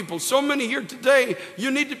young people, so many here today,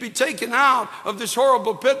 you need to be taken out of this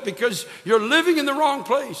horrible pit because you're living in the wrong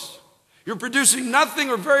place. You're producing nothing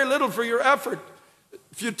or very little for your effort.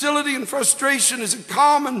 Futility and frustration is a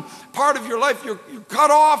common part of your life. You're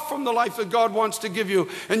cut off from the life that God wants to give you.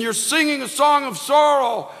 And you're singing a song of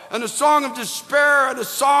sorrow and a song of despair and a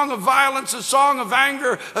song of violence, a song of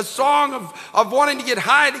anger, a song of wanting to get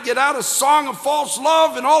high, to get out, a song of false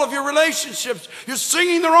love in all of your relationships. You're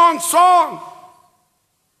singing the wrong song.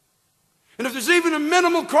 And if there's even a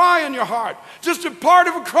minimal cry in your heart, just a part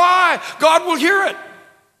of a cry, God will hear it.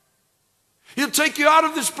 He'll take you out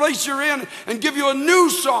of this place you're in and give you a new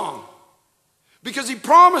song. Because he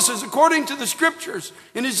promises, according to the scriptures,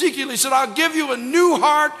 in Ezekiel, he said, I'll give you a new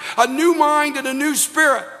heart, a new mind, and a new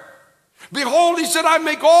spirit. Behold, he said, I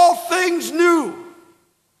make all things new.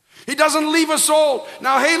 He doesn't leave us all.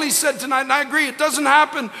 Now, Haley said tonight, and I agree, it doesn't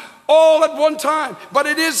happen all at one time, but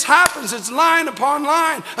it happens. It's line upon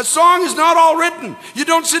line. A song is not all written. You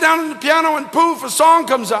don't sit down at the piano and poof, a song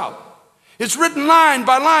comes out. It's written line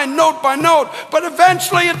by line, note by note, but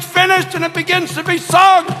eventually it's finished and it begins to be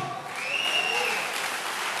sung.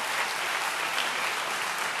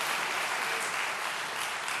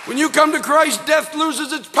 When you come to Christ, death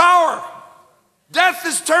loses its power. Death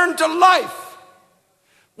is turned to life.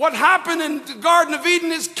 What happened in the Garden of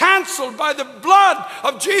Eden is canceled by the blood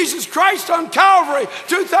of Jesus Christ on Calvary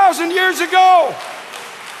 2,000 years ago.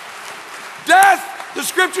 Death, the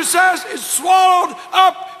scripture says, is swallowed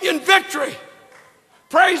up in victory.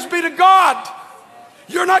 Praise be to God.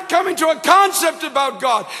 You're not coming to a concept about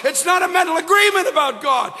God. It's not a mental agreement about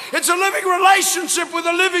God. It's a living relationship with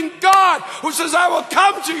a living God who says, I will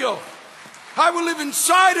come to you. I will live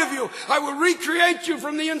inside of you. I will recreate you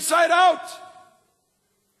from the inside out.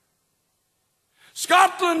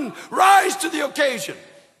 Scotland, rise to the occasion.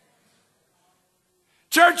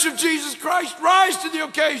 Church of Jesus Christ, rise to the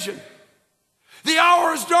occasion. The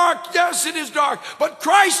hour is dark. Yes, it is dark. But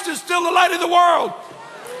Christ is still the light of the world.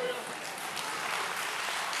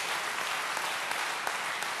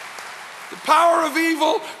 The power of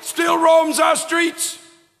evil still roams our streets.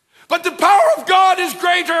 But the power of God is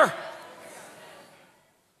greater.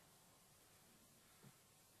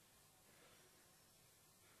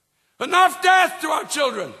 Enough death to our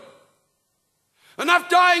children. Enough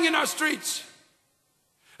dying in our streets.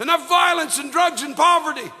 Enough violence and drugs and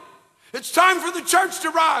poverty. It's time for the church to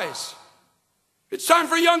rise. It's time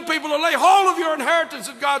for young people to lay hold of your inheritance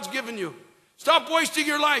that God's given you. Stop wasting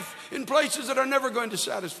your life in places that are never going to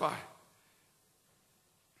satisfy.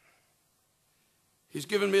 He's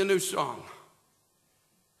given me a new song.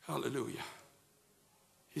 Hallelujah.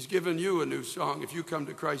 He's given you a new song. If you come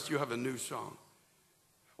to Christ, you have a new song.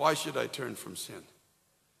 Why should I turn from sin?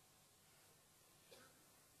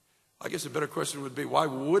 I guess a better question would be, why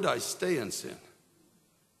would I stay in sin?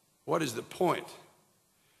 What is the point?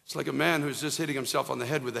 It's like a man who's just hitting himself on the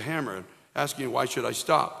head with a hammer and asking, why should I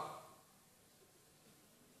stop?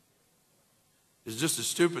 It's just as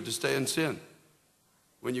stupid to stay in sin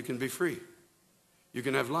when you can be free. You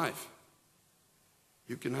can have life.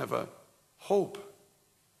 You can have a hope,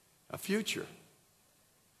 a future.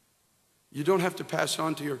 You don't have to pass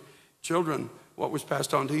on to your children what was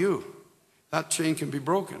passed on to you. That chain can be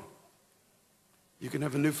broken. You can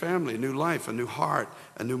have a new family, a new life, a new heart,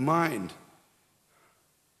 a new mind.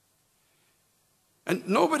 And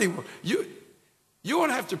you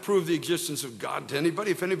won't have to prove the existence of God to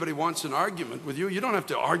anybody. If anybody wants an argument with you, you don't have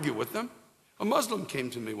to argue with them. A Muslim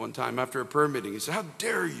came to me one time after a prayer meeting. He said, how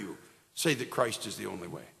dare you say that Christ is the only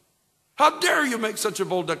way? How dare you make such a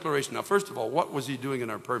bold declaration? Now, first of all, what was he doing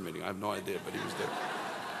in our prayer meeting? I have no idea, but he was there.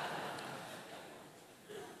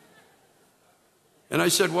 And I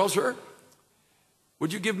said, well, sir,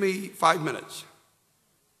 would you give me 5 minutes?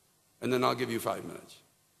 And then I'll give you 5 minutes.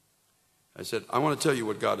 I said, I want to tell you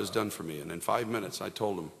what God has done for me. And in 5 minutes, I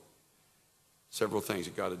told him several things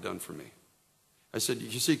that God had done for me. I said,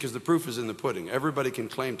 you see, because the proof is in the pudding. Everybody can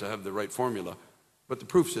claim to have the right formula, but the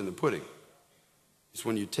proof's in the pudding. It's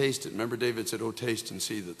when you taste it. Remember David said, oh, taste and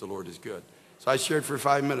see that the Lord is good. So I shared for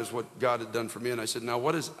 5 minutes what God had done for me. And I said, now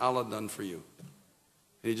what has Allah done for you?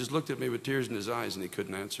 And he just looked at me with tears in his eyes and he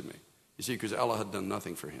couldn't answer me. You see, because Allah had done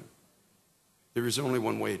nothing for him. There is only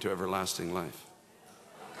one way to everlasting life.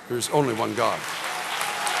 There is only one God.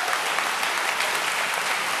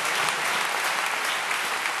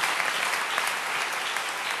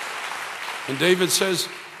 And David says,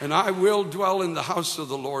 and I will dwell in the house of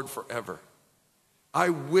the Lord forever. I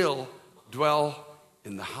will dwell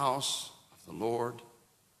in the house of the Lord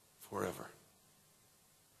forever.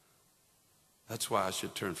 That's why I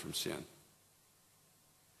should turn from sin.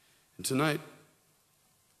 And tonight,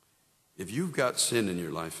 if you've got sin in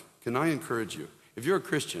your life, can I encourage you? If you're a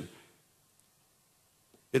Christian,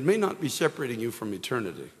 it may not be separating you from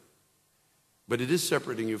eternity, but it is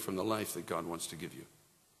separating you from the life that God wants to give you.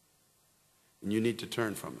 And you need to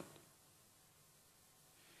turn from it.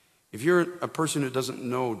 If you're a person who doesn't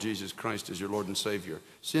know Jesus Christ as your Lord and Savior,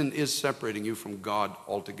 sin is separating you from God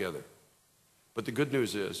altogether. But the good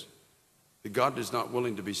news is that God is not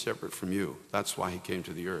willing to be separate from you. That's why he came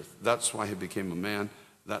to the earth. That's why he became a man.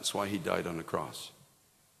 That's why he died on the cross.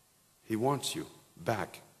 He wants you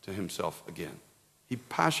back to himself again. He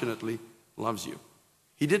passionately loves you.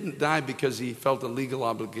 He didn't die because he felt a legal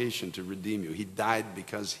obligation to redeem you. He died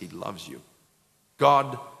because he loves you.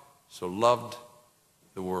 God so loved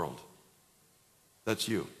the world. That's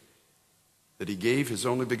you. That he gave his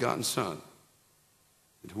only begotten Son.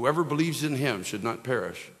 That whoever believes in him should not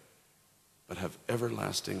perish, but have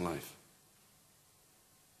everlasting life.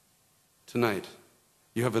 Tonight,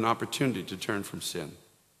 you have an opportunity to turn from sin.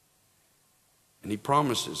 And he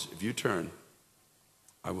promises, if you turn,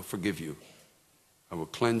 I will forgive you. I will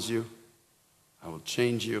cleanse you. I will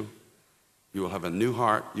change you. You will have a new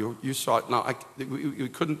heart. You saw it. Now, we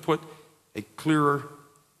couldn't put a clearer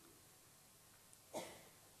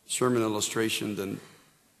sermon illustration than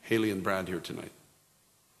Haley and Brad here tonight.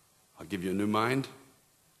 I'll give you a new mind.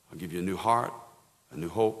 I'll give you a new heart, a new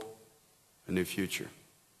hope, a new future.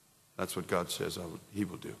 That's what God says he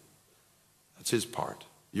will do. That's his part.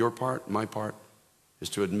 Your part, my part, is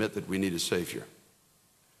to admit that we need a Savior.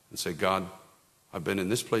 And say, God, I've been in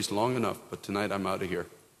this place long enough, but tonight I'm out of here.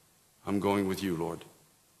 I'm going with you, Lord.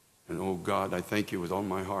 And oh God, I thank you with all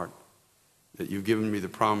my heart that you've given me the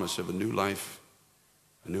promise of a new life,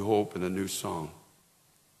 a new hope, and a new song.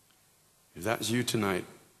 If that's you tonight,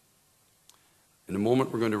 in a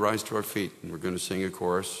moment we're going to rise to our feet and we're going to sing a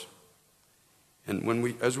chorus.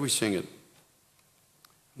 And as we sing it,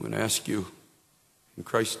 I'm going to ask you in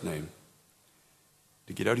Christ's name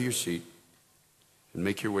to get out of your seat and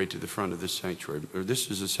make your way to the front of this sanctuary. Or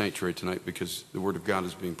this is a sanctuary tonight because the Word of God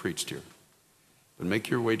is being preached here. But make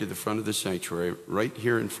your way to the front of the sanctuary right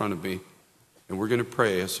here in front of me, and we're going to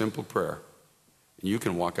pray a simple prayer. And you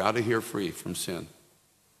can walk out of here free from sin.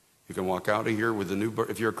 You can walk out of here with a new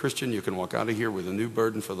burden. If you're a Christian, you can walk out of here with a new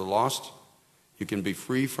burden for the lost. You can be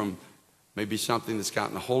free from maybe something that's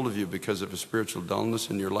gotten a hold of you because of a spiritual dullness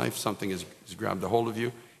in your life. Something has grabbed a hold of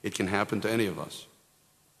you. It can happen to any of us.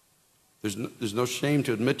 There's no shame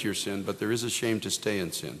to admit your sin, but there is a shame to stay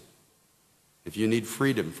in sin. If you need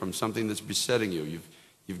freedom from something that's besetting you,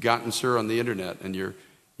 you've gotten, sir, on the internet, and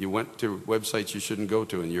you went to websites you shouldn't go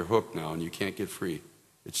to, and you're hooked now, and you can't get free.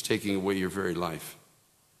 It's taking away your very life.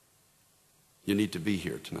 You need to be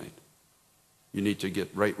here tonight. You need to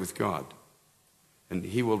get right with God. And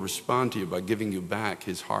he will respond to you by giving you back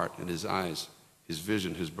his heart and his eyes, his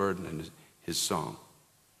vision, his burden, and his song.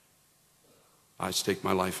 I stake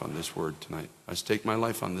my life on this word tonight. I stake my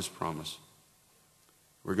life on this promise.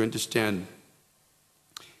 We're going to stand.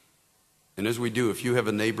 And as we do, if you have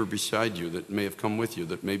a neighbor beside you that may have come with you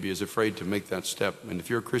that maybe is afraid to make that step, and if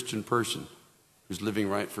you're a Christian person who's living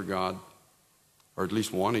right for God, or at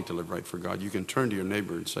least wanting to live right for God, you can turn to your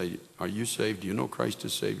neighbor and say, are you saved? Do you know Christ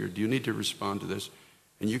as Savior? Do you need to respond to this?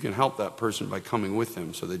 And you can help that person by coming with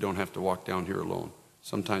them so they don't have to walk down here alone.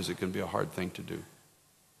 Sometimes it can be a hard thing to do.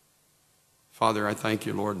 Father, I thank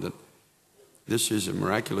you, Lord, that this is a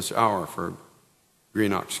miraculous hour for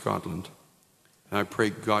Greenock, Scotland. And I pray,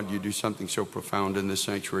 God, you do something so profound in this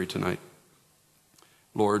sanctuary tonight.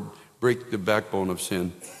 Lord, break the backbone of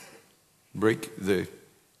sin. Break the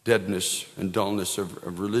deadness and dullness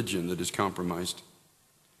of religion that is compromised.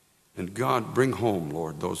 And God, bring home,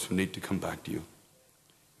 Lord, those who need to come back to you.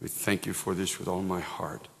 We thank you for this with all my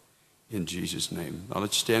heart. In Jesus' name. Now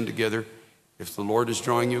let's stand together. If the Lord is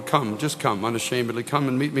drawing you, come. Just come unashamedly. Come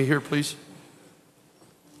and meet me here, please.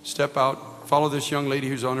 Step out. Follow this young lady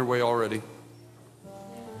who's on her way already.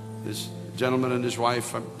 This gentleman and his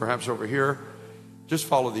wife, perhaps over here. Just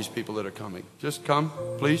follow these people that are coming. Just come,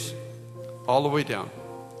 please. All the way down.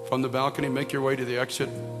 From the balcony, make your way to the exit.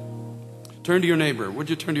 Turn to your neighbor. Would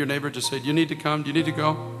you turn to your neighbor to say, do you need to come? Do you need to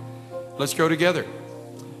go? Let's go together.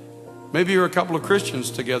 Maybe you're a couple of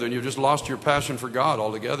Christians together and you've just lost your passion for God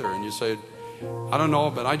altogether. And you say, I don't know,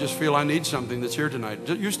 but I just feel I need something that's here tonight.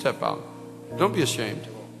 You step out. Don't be ashamed.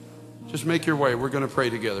 Just make your way. We're going to pray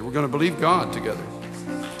together. We're going to believe God together.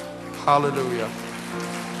 Hallelujah.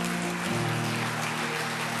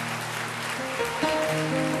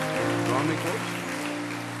 Draw me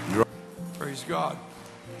close. Praise God.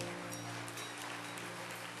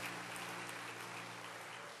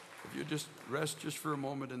 If you just rest just for a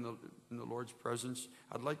moment in the Lord's presence,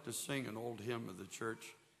 I'd like to sing an old hymn of the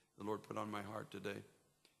church the Lord put on my heart today.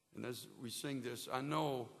 And as we sing this, I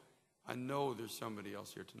know there's somebody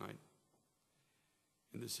else here tonight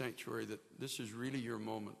in the sanctuary that this is really your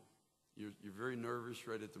moment. You're very nervous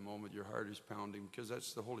right at the moment. Your heart is pounding because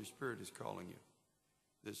that's the Holy Spirit is calling you.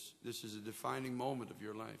 This is a defining moment of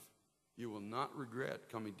your life. You will not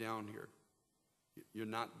regret coming down here. You're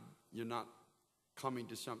not coming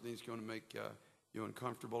to something that's going to make you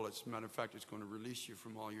uncomfortable. As a matter of fact, it's going to release you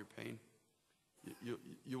from all your pain.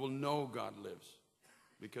 You will know God lives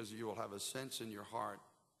because you will have a sense in your heart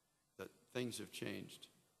that things have changed.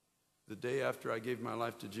 The day after I gave my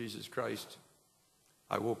life to Jesus Christ,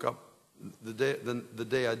 I woke up. The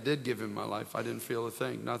day I did give him my life, I didn't feel a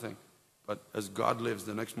thing, nothing. But as God lives,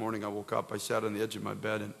 the next morning I woke up, I sat on the edge of my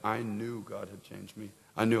bed, and I knew God had changed me.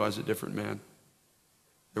 I knew I was a different man.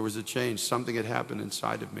 There was a change. Something had happened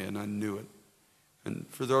inside of me, and I knew it. And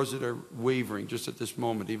for those that are wavering just at this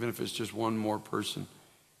moment, even if it's just one more person,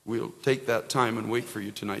 we'll take that time and wait for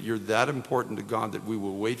you tonight. You're that important to God that we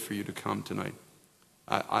will wait for you to come tonight.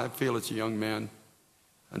 I feel it's a young man.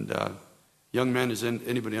 And young man is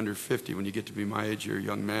anybody under 50. When you get to be my age, you're a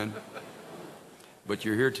young man. But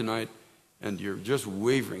you're here tonight and you're just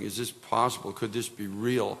wavering. Is this possible? Could this be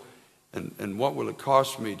real? And what will it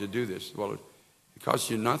cost me to do this? Well, it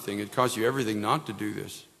costs you nothing. It costs you everything not to do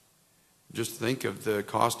this. Just think of the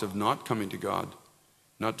cost of not coming to God,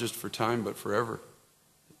 not just for time, but forever.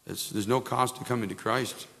 There's no cost to coming to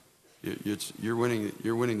Christ. You're winning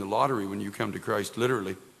the lottery when you come to Christ,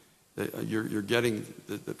 literally. You're getting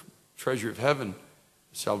the treasure of heaven,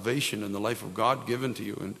 salvation, and the life of God given to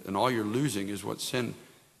you. And all you're losing is what sin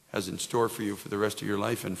has in store for you for the rest of your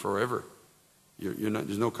life and forever.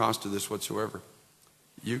 There's no cost to this whatsoever.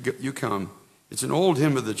 You come. It's an old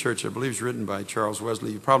hymn of the church, I believe it's written by Charles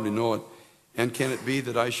Wesley. You probably know it. And can it be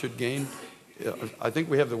that I should gain? I think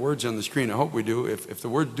we have the words on the screen. I hope we do. If the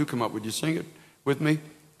words do come up, would you sing it with me?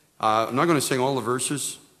 I'm not going to sing all the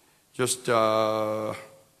verses. Just 1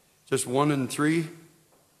 and 3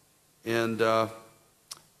 and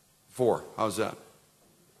 4. How's that?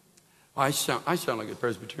 I sound like a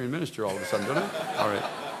Presbyterian minister all of a sudden, don't I?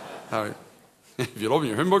 All right. If you'll open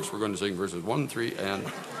your hymn books, we're going to sing verses 1, 3, and...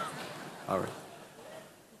 All right.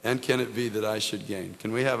 And can it be that I should gain?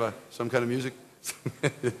 Can we have some kind of music?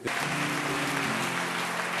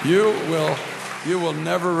 You will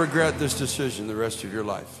never regret this decision the rest of your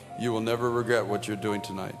life. You will never regret what you're doing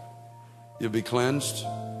tonight. You'll be cleansed.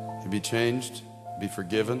 You'll be changed. You'll be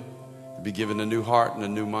forgiven. You'll be given a new heart and a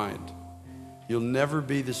new mind. You'll never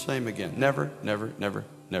be the same again. Never, never, never,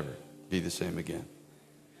 never be the same again.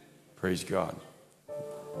 Praise God.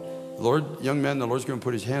 Lord, young man, the Lord's going to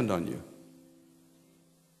put his hand on you.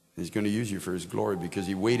 He's going to use you for his glory because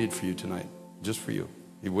he waited for you tonight, just for you.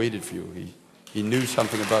 He waited for you. He knew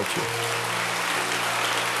something about you.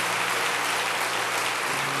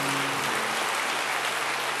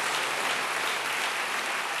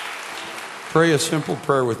 Pray a simple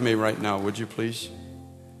prayer with me right now, would you please?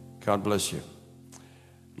 God bless you.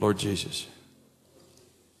 Lord Jesus,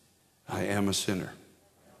 I am a sinner.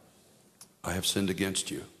 I have sinned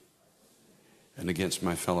against you and against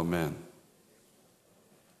my fellow man.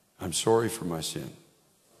 I'm sorry for my sin.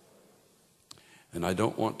 And I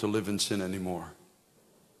don't want to live in sin anymore.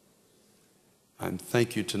 I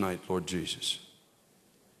thank you tonight, Lord Jesus,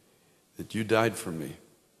 that you died for me,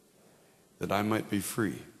 that I might be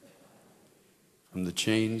free from the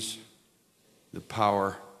chains, the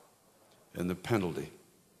power, and the penalty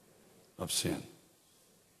of sin.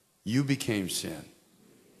 You became sin,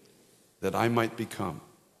 that I might become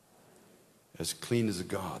as clean as a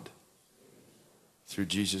God through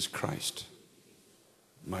Jesus Christ,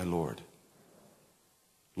 my Lord.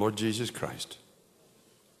 Lord Jesus Christ,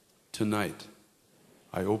 tonight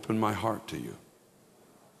I open my heart to you.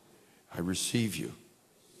 I receive you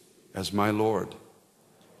as my Lord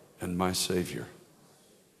and my Savior.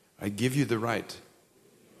 I give you the right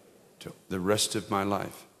to the rest of my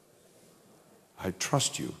life. I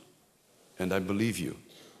trust you and I believe you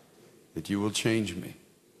that you will change me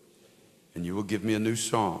and you will give me a new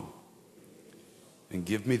song and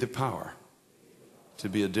give me the power to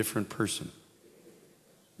be a different person,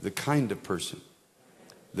 the kind of person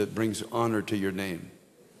that brings honor to your name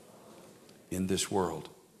in this world.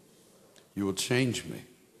 You will change me.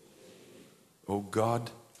 Oh God,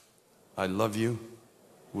 I love you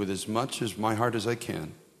with as much as my heart as I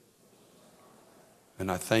can. And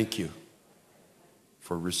I thank you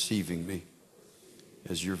for receiving me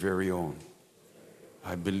as your very own.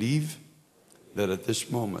 I believe that at this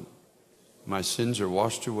moment, my sins are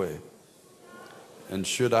washed away. And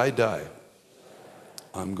should I die,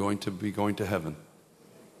 I'm going to be going to heaven.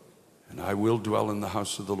 And I will dwell in the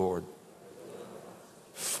house of the Lord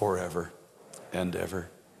forever and ever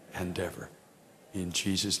and ever. In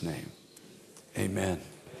Jesus' name, amen.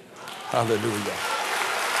 Hallelujah.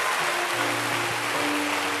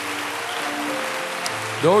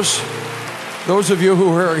 Those of you who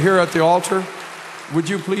are here at the altar, would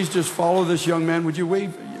you please just follow this young man? Would you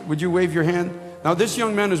wave your hand? Now, this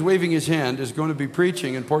young man who's waving his hand is going to be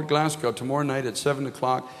preaching in Port Glasgow tomorrow night at 7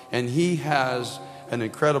 o'clock, and he has an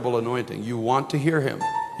incredible anointing. You want to hear him.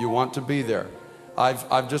 You want to be there.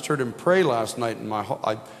 I've just heard him pray last night, and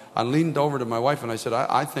I leaned over to my wife and I said,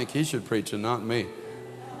 I think he should preach and not me.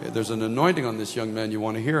 There's an anointing on this young man. You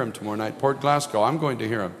want to hear him tomorrow night, Port Glasgow. I'm going to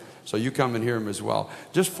hear him. So you come and hear him as well.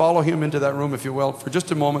 Just follow him into that room, if you will. For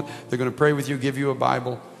just a moment, they're going to pray with you, give you a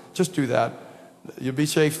Bible. Just do that. You'll be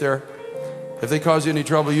safe there. If they cause you any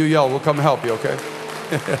trouble, you yell. We'll come help you, okay?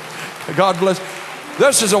 God bless.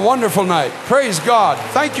 This is a wonderful night. Praise God.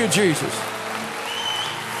 Thank you, Jesus.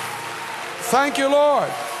 Thank you, Lord.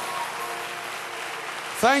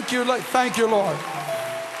 Thank you, Lord.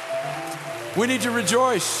 We need to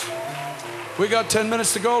rejoice. We got 10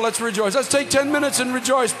 minutes to go. Let's rejoice. Let's take 10 minutes and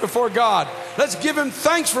rejoice before God. Let's give him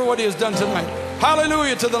thanks for what he has done tonight.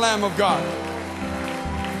 Hallelujah to the Lamb of God.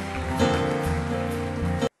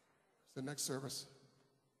 The next service.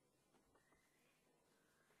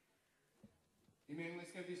 Amen.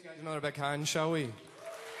 Let's give these guys another big hand, shall we?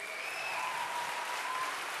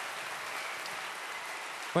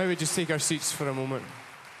 Why don't we just take our seats for a moment?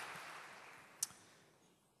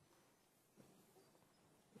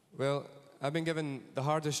 Well, I've been given the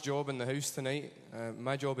hardest job in the house tonight.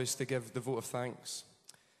 My job is to give the vote of thanks.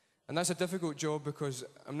 And that's a difficult job because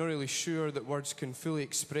I'm not really sure that words can fully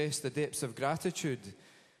express the depths of gratitude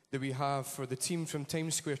that we have for the team from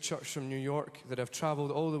Times Square Church from New York that have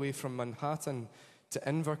traveled all the way from Manhattan to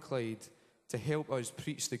Inverclyde to help us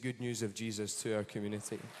preach the good news of Jesus to our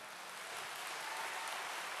community.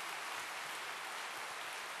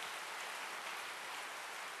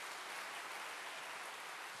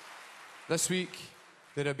 This week,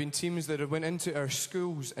 there have been teams that have went into our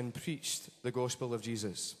schools and preached the gospel of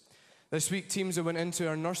Jesus. This week, teams that went into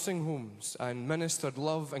our nursing homes and ministered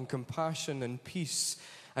love and compassion and peace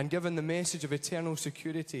and given the message of eternal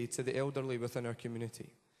security to the elderly within our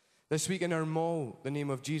community. This week in our mall, the name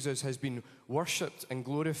of Jesus has been worshipped and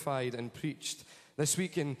glorified and preached. This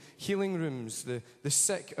week in healing rooms, the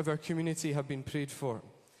sick of our community have been prayed for.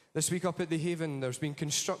 This week up at the Haven, there's been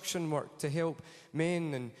construction work to help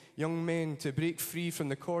men and young men to break free from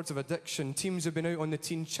the cords of addiction. Teams have been out on the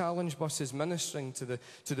teen challenge buses ministering to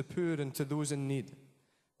the poor and to those in need.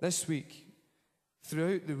 This week,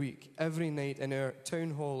 throughout the week, every night in our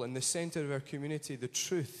town hall, in the center of our community, the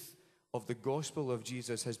truth of the gospel of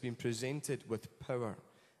Jesus has been presented with power,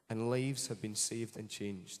 and lives have been saved and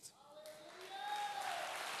changed.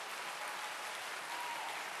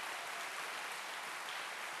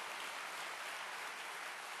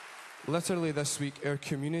 Literally this week, our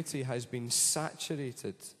community has been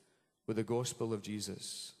saturated with the gospel of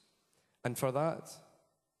Jesus. And for that,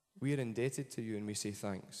 we are indebted to you and we say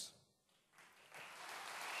thanks.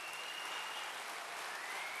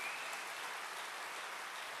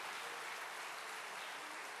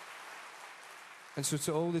 And so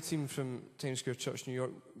to all the team from Times Square Church, New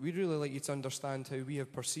York, we'd really like you to understand how we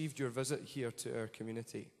have perceived your visit here to our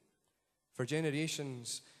community. For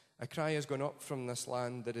generations, a cry has gone up from this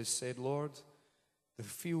land that has said, Lord, the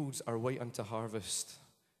fields are white unto harvest,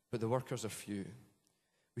 but the workers are few.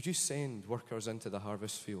 Would you send workers into the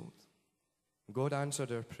harvest field? God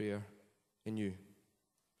answered our prayer in you.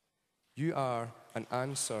 You are an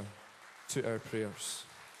answer to our prayers.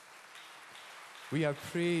 We have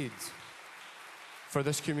prayed for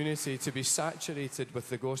this community to be saturated with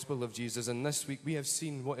the gospel of Jesus, and this week we have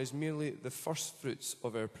seen what is merely the first fruits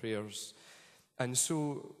of our prayers. And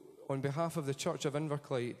so, on behalf of the Church of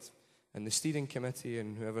Inverclyde and the steering committee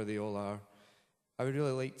and whoever they all are, I would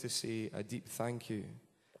really like to say a deep thank you.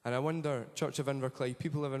 And I wonder, Church of Inverclyde,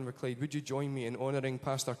 people of Inverclyde, would you join me in honouring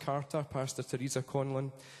Pastor Carter, Pastor Teresa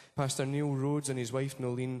Conlon, Pastor Neil Rhodes and his wife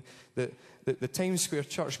Nolene, the Times Square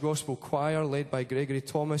Church Gospel Choir led by Gregory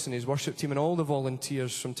Thomas and his worship team, and all the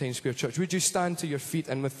volunteers from Times Square Church. Would you stand to your feet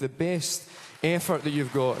and with the best effort that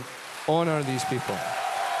you've got, honour these people?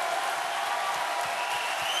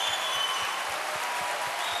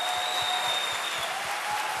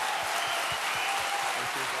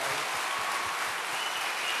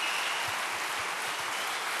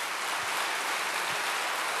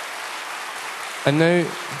 And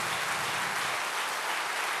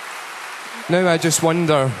now I just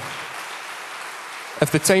wonder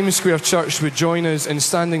if the Times Square Church would join us in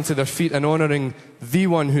standing to their feet and honouring the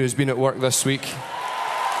one who has been at work this week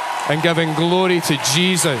and giving glory to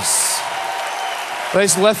Jesus.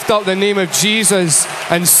 Let's lift up the name of Jesus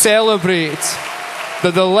and celebrate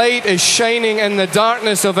that the light is shining in the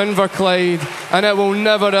darkness of Inverclyde and it will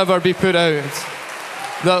never ever be put out.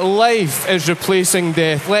 That life is replacing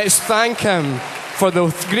death. Let's thank him for the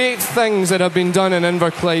great things that have been done in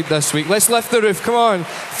Inverclyde this week. Let's lift the roof. Come on.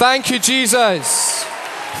 Thank you, Jesus.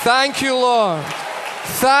 Thank you, Lord.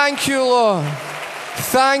 Thank you, Lord.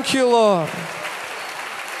 Thank you, Lord.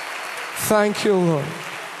 Thank you, Lord.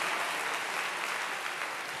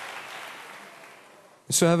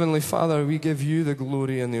 So, Heavenly Father, we give you the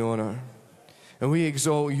glory and the honor. And we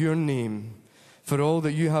exalt your name for all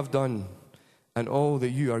that you have done and all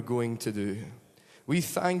that you are going to do. We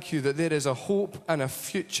thank you that there is a hope and a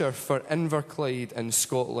future for Inverclyde in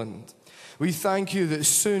Scotland. We thank you that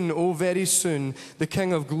soon, oh very soon, the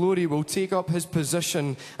King of Glory will take up his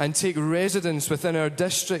position and take residence within our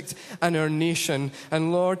district and our nation.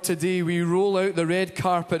 And Lord, today we roll out the red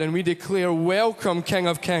carpet and we declare, welcome King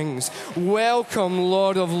of Kings, welcome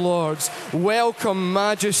Lord of Lords, welcome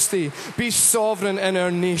Majesty. Be sovereign in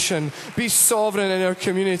our nation, be sovereign in our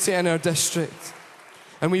community and our district.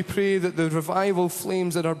 And we pray that the revival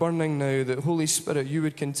flames that are burning now, that Holy Spirit, you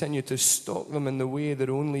would continue to stalk them in the way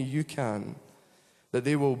that only you can, that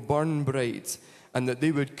they will burn bright and that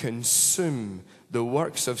they would consume the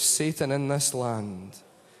works of Satan in this land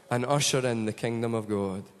and usher in the kingdom of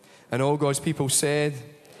God. And all God's people said,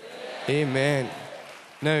 Amen.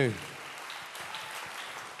 Now,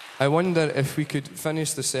 I wonder if we could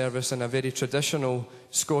finish the service in a very traditional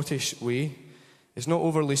Scottish way. It's not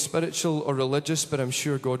overly spiritual or religious, but I'm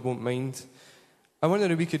sure God won't mind. I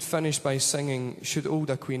wonder if we could finish by singing, Should Old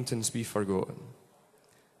Acquaintance Be Forgotten?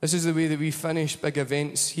 This is the way that we finish big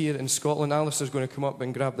events here in Scotland. Alistair's going to come up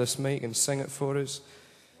and grab this mic and sing it for us.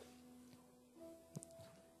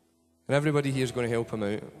 And everybody here is going to help him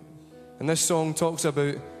out. And this song talks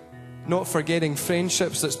about not forgetting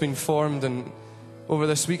friendships that's been formed. And over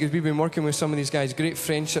this week, as we've been working with some of these guys, great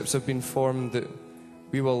friendships have been formed that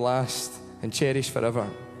we will last and cherish forever.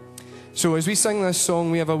 So as we sing this song,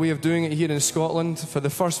 we have a way of doing it here in Scotland. For the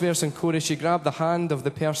first verse and chorus, you grab the hand of the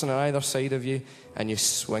person on either side of you and you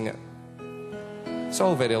swing it. It's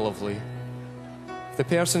all very lovely. If the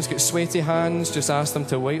person's got sweaty hands, just ask them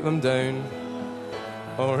to wipe them down.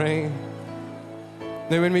 All right.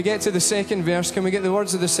 Now when we get to the second verse, can we get the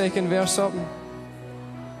words of the second verse up?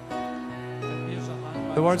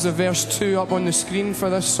 The words of verse 2 up on the screen for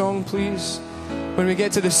this song, please. When we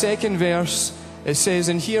get to the second verse, it says,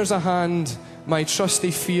 and here's a hand, my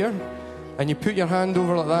trusty fear. And you put your hand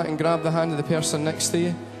over like that and grab the hand of the person next to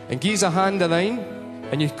you and gives a hand of thine,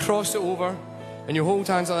 and you cross it over and you hold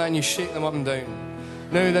hands like that and you shake them up and down.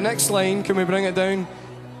 Now the next line, can we bring it down?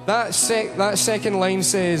 That second line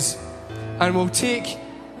says, and we'll take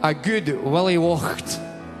a good willy wacht.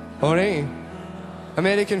 Alright?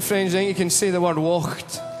 American friends, I think you can say the word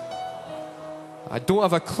wacht. I don't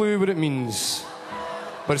have a clue what it means,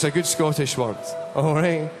 but it's a good Scottish word.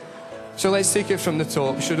 Alright? So let's take it from the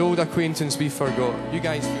top. Should old acquaintance be forgot? You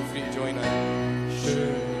guys feel free to join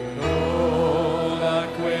in.